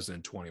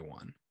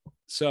 2021.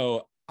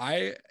 So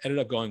I ended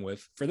up going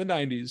with, for the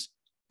 90s,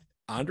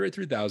 Andre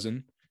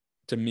 3000.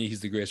 To me,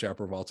 he's the greatest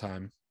rapper of all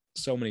time.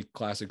 So many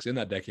classics in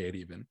that decade,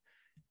 even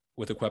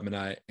with Equipment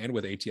Eye and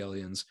with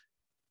ATLians.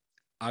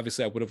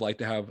 Obviously, I would have liked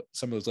to have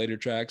some of those later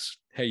tracks.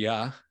 Hey,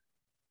 yeah,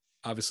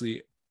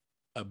 obviously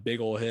a big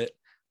old hit,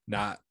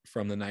 not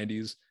from the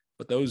 90s,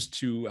 but those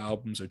two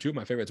albums are two of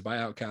my favorites by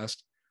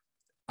Outkast.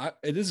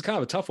 This is kind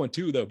of a tough one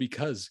too, though,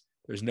 because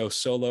there's no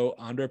solo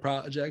Andre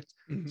project.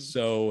 Mm-hmm.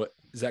 So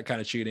is that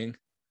kind of cheating?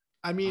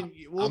 I mean,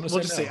 we'll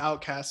just say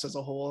Outkast as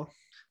a whole.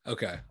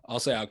 Okay, I'll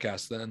say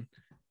Outkast then.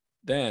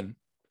 Then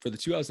for the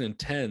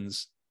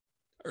 2010s,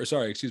 or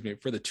sorry, excuse me,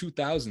 for the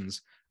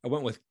 2000s, I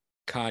went with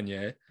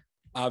Kanye.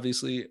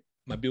 Obviously,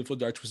 My Beautiful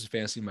Dark Twisted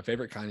Fantasy, my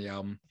favorite Kanye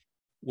album.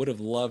 Would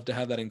have loved to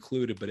have that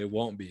included, but it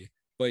won't be.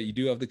 But you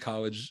do have the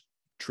College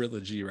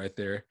trilogy right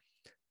there.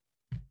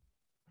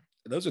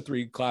 Those are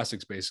three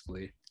classics,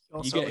 basically.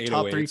 Also, you get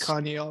top 3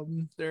 Kanye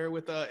album there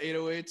with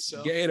 808s. So.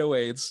 You get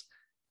 808s.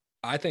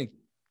 I think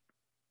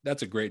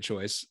that's a great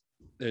choice.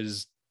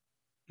 There's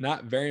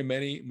not very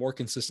many more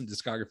consistent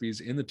discographies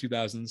in the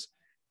 2000s.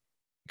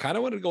 Kind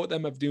of wanted to go with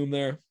MF Doom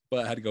there,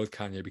 but I had to go with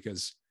Kanye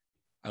because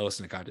I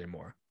listen to Kanye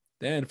more.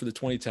 Then for the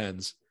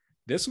 2010s,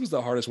 this was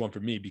the hardest one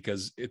for me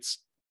because it's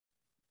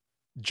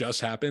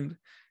just happened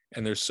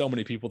and there's so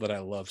many people that I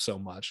love so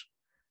much.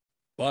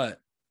 But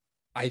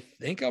I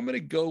think I'm going to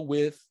go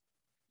with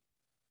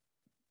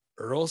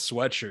Earl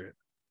Sweatshirt.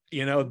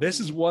 You know, this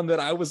is one that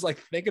I was like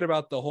thinking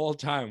about the whole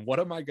time. What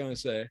am I going to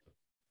say?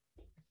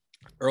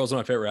 Earl's one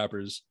of my favorite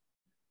rappers.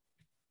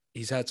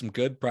 He's had some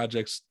good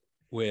projects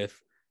with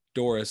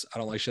Doris, I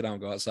Don't Like Shit, I Don't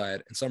Go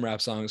Outside, and some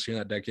rap songs here in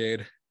that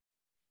decade.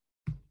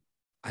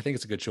 I think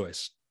it's a good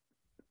choice.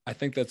 I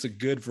think that's a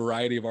good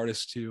variety of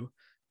artists too.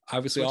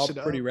 Obviously, all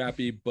pretty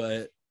rappy,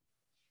 but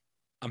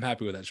I'm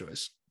happy with that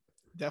choice.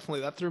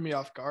 Definitely. That threw me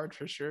off guard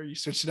for sure. You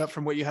switched it up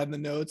from what you had in the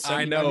notes.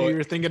 I know. You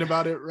were thinking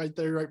about it right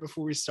there, right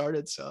before we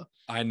started. So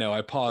I know.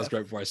 I paused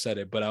right before I said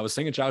it, but I was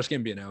thinking Childish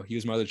Gambino. He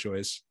was my other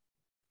choice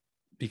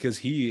because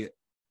he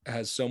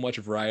has so much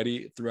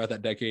variety throughout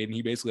that decade. And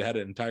he basically had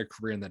an entire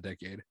career in that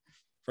decade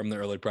from the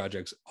early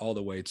projects all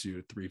the way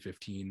to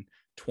 315,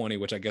 20,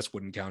 which I guess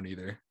wouldn't count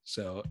either.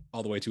 So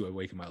all the way to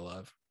Awaken My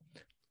Love.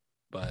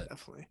 But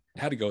definitely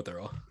had to go with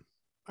Earl.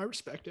 I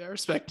respect it. I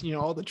respect,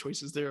 all the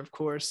choices there, of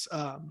course.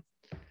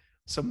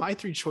 So my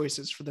 3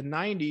 choices for the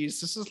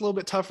 90s, this is a little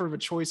bit tougher of a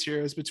choice here.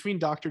 It was between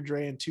Dr.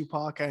 Dre and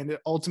Tupac. I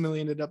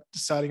ultimately ended up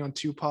deciding on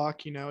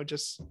Tupac,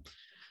 just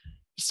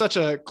such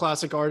a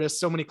classic artist,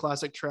 so many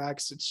classic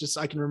tracks. It's just,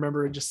 I can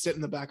remember just sitting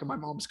in the back of my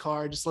mom's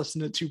car, just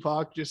listening to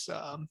Tupac, just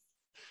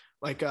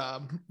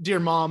Dear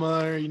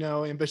Mama,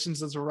 or,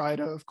 Ambitions as a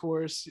Writer, of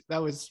course.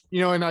 That was,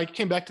 and I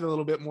came back to that a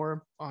little bit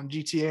more on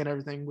GTA and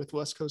everything with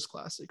West Coast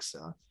Classics.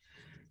 So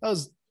that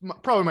was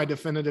probably my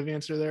definitive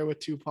answer there with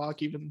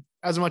Tupac, even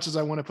as much as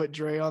I want to put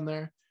Dre on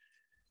there.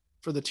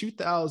 For the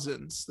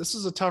 2000s, this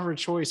is a tougher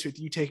choice with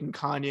you taking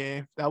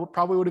Kanye. That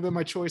probably would have been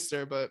my choice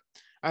there, but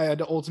I had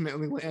to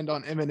ultimately land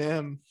on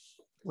Eminem.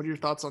 What are your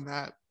thoughts on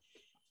that?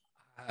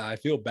 I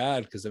feel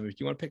bad because if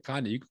you want to pick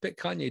Kanye, you can pick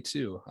Kanye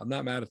too. I'm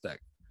not mad at that.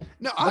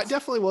 No, I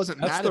definitely wasn't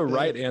mad at that. That's the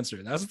right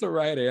answer. That's the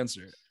right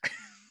answer.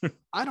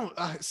 I don't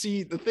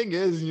see. The thing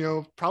is,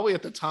 probably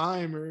at the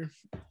time or,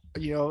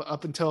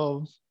 up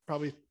until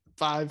probably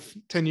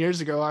 5-10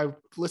 years ago, I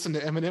listened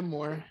to Eminem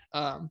more.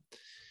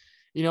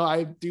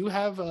 I do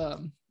have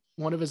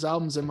one of his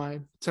albums in my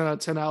 10 out of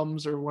 10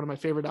 albums, or one of my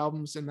favorite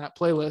albums in that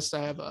playlist.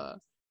 I have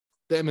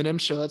the Eminem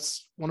Show.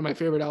 That's one of my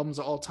favorite albums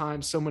of all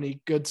time. So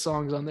many good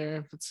songs on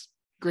there. It's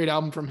a great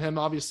album from him.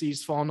 Obviously,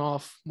 he's fallen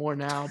off more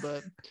now,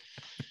 but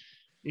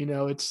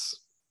it's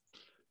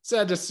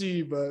sad to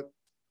see. But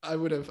I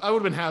would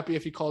have been happy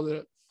if he called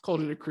it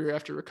a career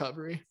after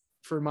recovery.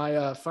 For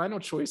my final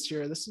choice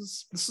here, this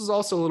is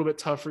also a little bit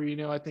tougher.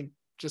 I think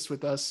just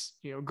with us,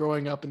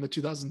 growing up in the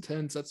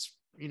 2010s, that's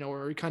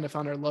where we kind of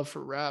found our love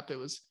for rap. It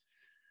was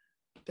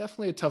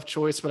definitely a tough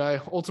choice, but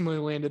I ultimately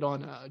landed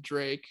on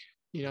Drake.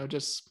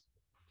 Just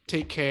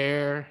Take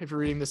Care. If you're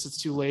reading this,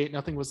 it's too late.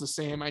 Nothing was the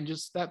same.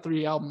 That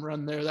 3 album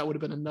run there, that would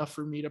have been enough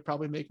for me to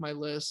probably make my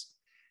list.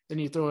 Then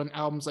you throw in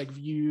albums like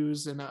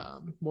Views and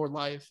More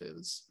Life. It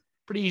was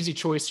a pretty easy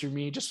choice for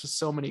me, just with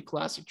so many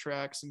classic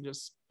tracks and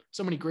just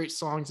so many great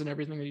songs and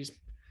everything that he's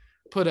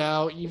put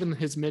out. Even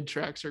his mid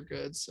tracks are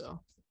good. So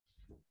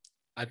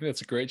I think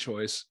that's a great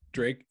choice.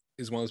 Drake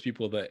is one of those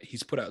people that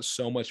he's put out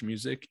so much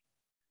music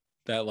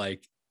that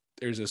like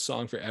there's a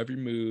song for every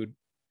mood,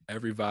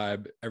 every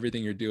vibe,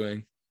 everything you're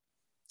doing.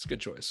 It's a good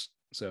choice.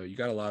 So you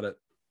got a lot of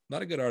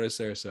good artists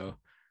there. So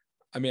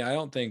I mean, I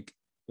don't think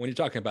when you're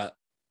talking about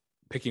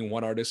picking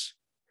one artist,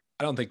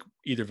 I don't think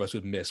either of us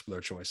would miss with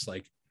our choice.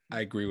 Like I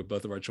agree with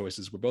both of our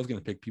choices. We're both going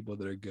to pick people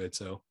that are good.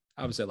 So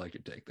obviously I like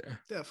your take there.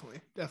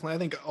 Definitely. I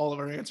think all of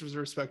our answers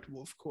are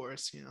respectable, of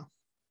course,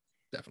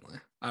 Definitely.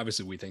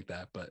 Obviously, we think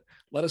that, but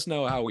let us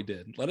know how we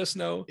did. Let us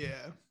know.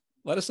 Yeah.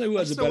 Let us know who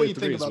Let has us a know what better you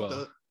three think as about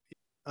well.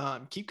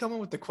 keep coming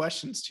with the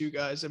questions too,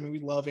 guys. I mean, we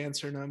love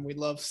answering them. We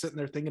love sitting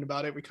there thinking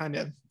about it.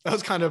 That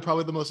was kind of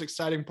probably the most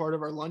exciting part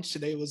of our lunch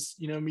today was,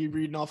 me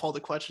reading off all the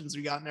questions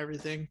we got and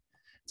everything.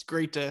 It's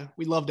great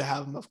we love to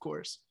have them, of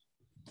course.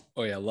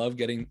 Oh yeah. Love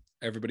getting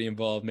everybody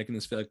involved, making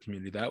this feel like a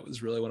community. That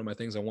was really one of my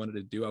things I wanted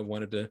to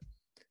do.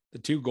 The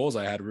two goals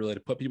I had really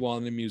to put people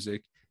on the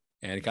music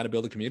and kind of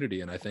build a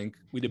community. And I think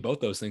we did both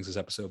those things this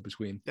episode,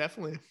 between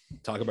definitely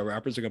talking about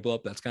rappers are going to blow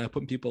up. That's kind of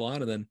putting people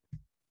on, and then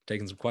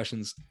taking some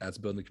questions. That's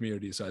building the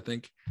community. So I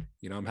think,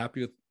 I'm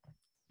happy with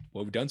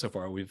what we've done so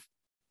far. This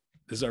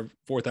is our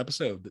 4th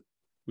episode.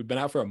 We've been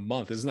out for a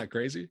month. Isn't that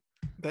crazy?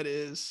 That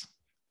is.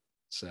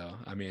 So,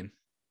 I mean,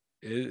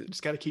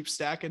 just got to keep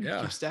stacking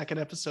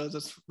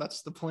episodes.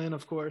 That's the plan,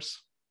 of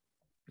course.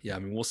 Yeah. I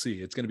mean, we'll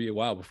see. It's going to be a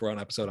while before we're on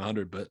episode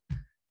 100, but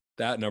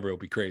that number will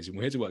be crazy. When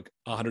we hit to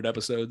 100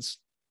 episodes,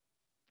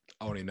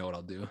 I don't even know what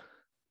I'll do.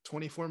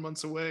 24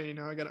 months away.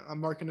 I'm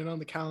marking it on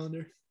the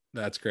calendar.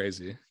 That's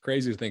crazy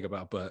to think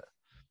about, but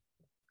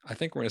I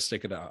think we're going to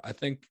stick it out. I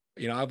think,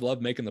 I've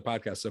loved making the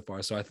podcast so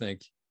far. So I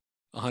think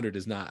 100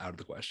 is not out of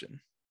the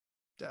question.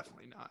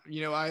 Definitely not.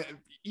 I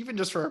even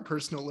just for a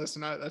personal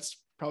listen, that's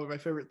probably my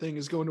favorite thing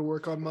is going to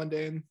work on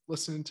Monday and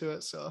listening to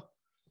it. So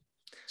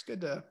it's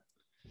good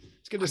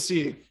to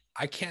see.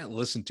 I can't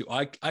listen to,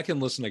 I can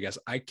listen, I guess.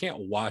 I can't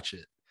watch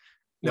it.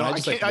 No, I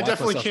can't. I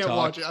definitely can't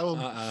watch it.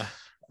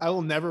 I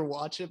will never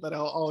watch it, but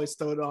I'll always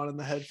throw it on in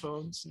the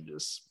headphones and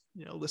just,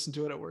 listen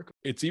to it at work.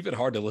 It's even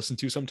hard to listen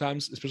to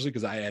sometimes, especially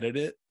because I edit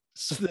it.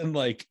 So then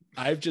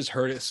I've just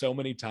heard it so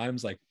many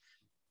times.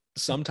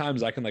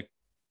 Sometimes I can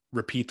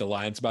repeat the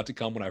lines about to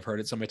come when I've heard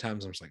it so many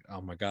times. I'm just like,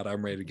 oh my God,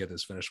 I'm ready to get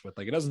this finished with.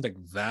 It doesn't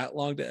take that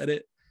long to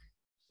edit,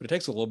 but it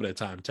takes a little bit of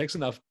time. It takes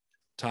enough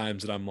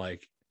times that I'm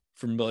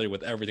familiar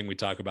with everything we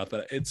talk about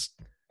that it's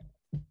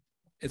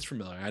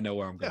familiar. I know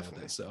where I'm going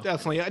with it. So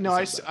definitely.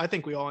 I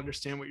think we all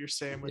understand what you're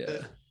saying with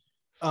it.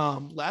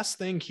 Last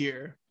thing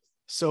here.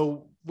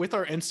 So with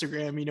our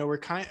Instagram,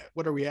 we're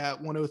what are we at?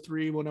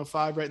 103,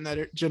 105, right in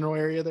that general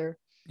area there.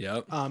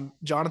 Yep.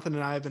 Jonathon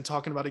and I have been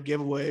talking about a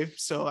giveaway.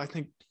 So I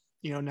think,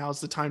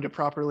 now's the time to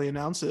properly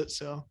announce it.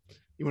 So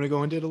you want to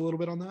go into it a little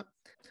bit on that?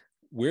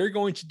 We're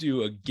going to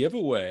do a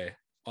giveaway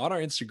on our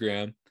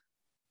Instagram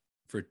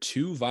for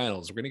 2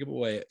 vinyls. We're going to give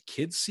away a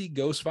Kids See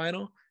Ghost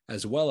vinyl,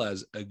 as well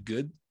as a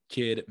Good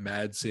Kid,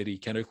 Mad City,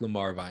 Kendrick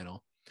Lamar vinyl.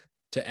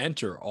 To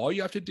enter, all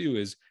you have to do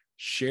is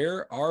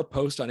share our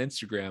post on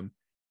Instagram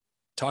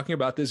talking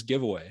about this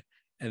giveaway,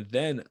 and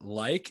then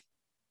like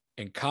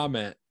and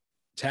comment,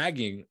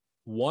 tagging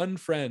one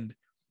friend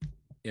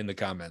in the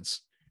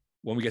comments.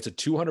 When we get to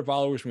 200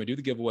 followers, when we do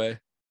the giveaway,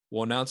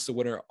 we'll announce the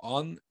winner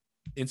on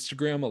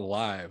Instagram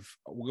Live.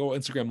 We'll go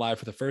Instagram Live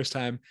for the first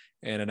time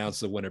and announce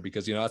the winner,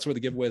 because that's where the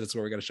giveaway, that's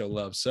where we got to show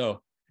love.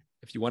 So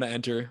if you want to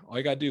enter, all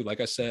you got to do, like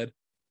I said,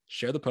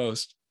 share the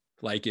post,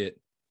 like it,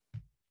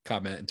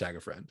 comment, and tag a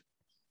friend.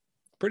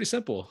 Pretty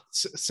simple.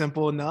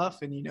 Simple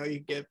enough. And you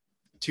get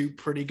 2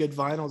 pretty good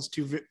vinyls,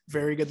 2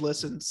 very good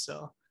listens.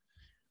 So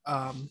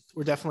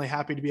we're definitely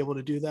happy to be able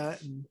to do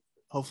that, and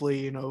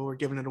hopefully we're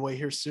giving it away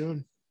here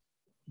soon.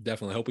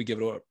 Definitely hope we give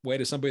it away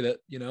to somebody that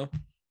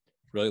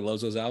really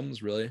loves those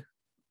albums, really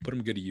put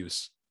them good to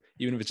use,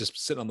 even if it's just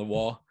sitting on the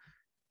wall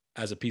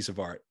as a piece of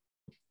art.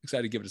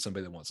 Excited to give it to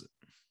somebody that wants it.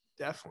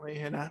 Definitely.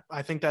 And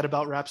I think that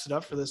about wraps it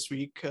up for this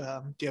week. Do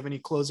you have any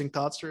closing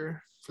thoughts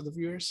for the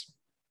viewers?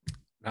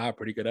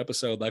 Pretty good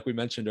episode. Like we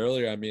mentioned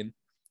earlier, I mean,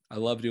 I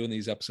love doing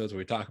these episodes where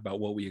we talk about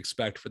what we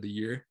expect for the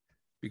year,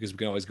 because we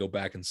can always go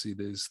back and see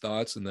these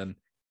thoughts and then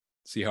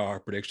see how our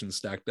predictions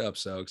stacked up.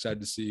 So excited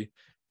to see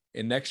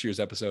in next year's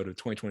episode of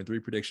 2023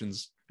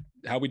 predictions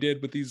how we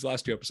did with these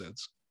last 2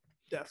 episodes.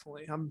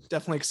 Definitely. I'm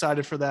definitely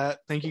excited for that.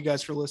 Thank you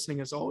guys for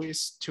listening. As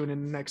always, tune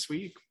in next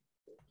week.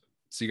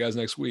 See you guys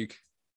next week.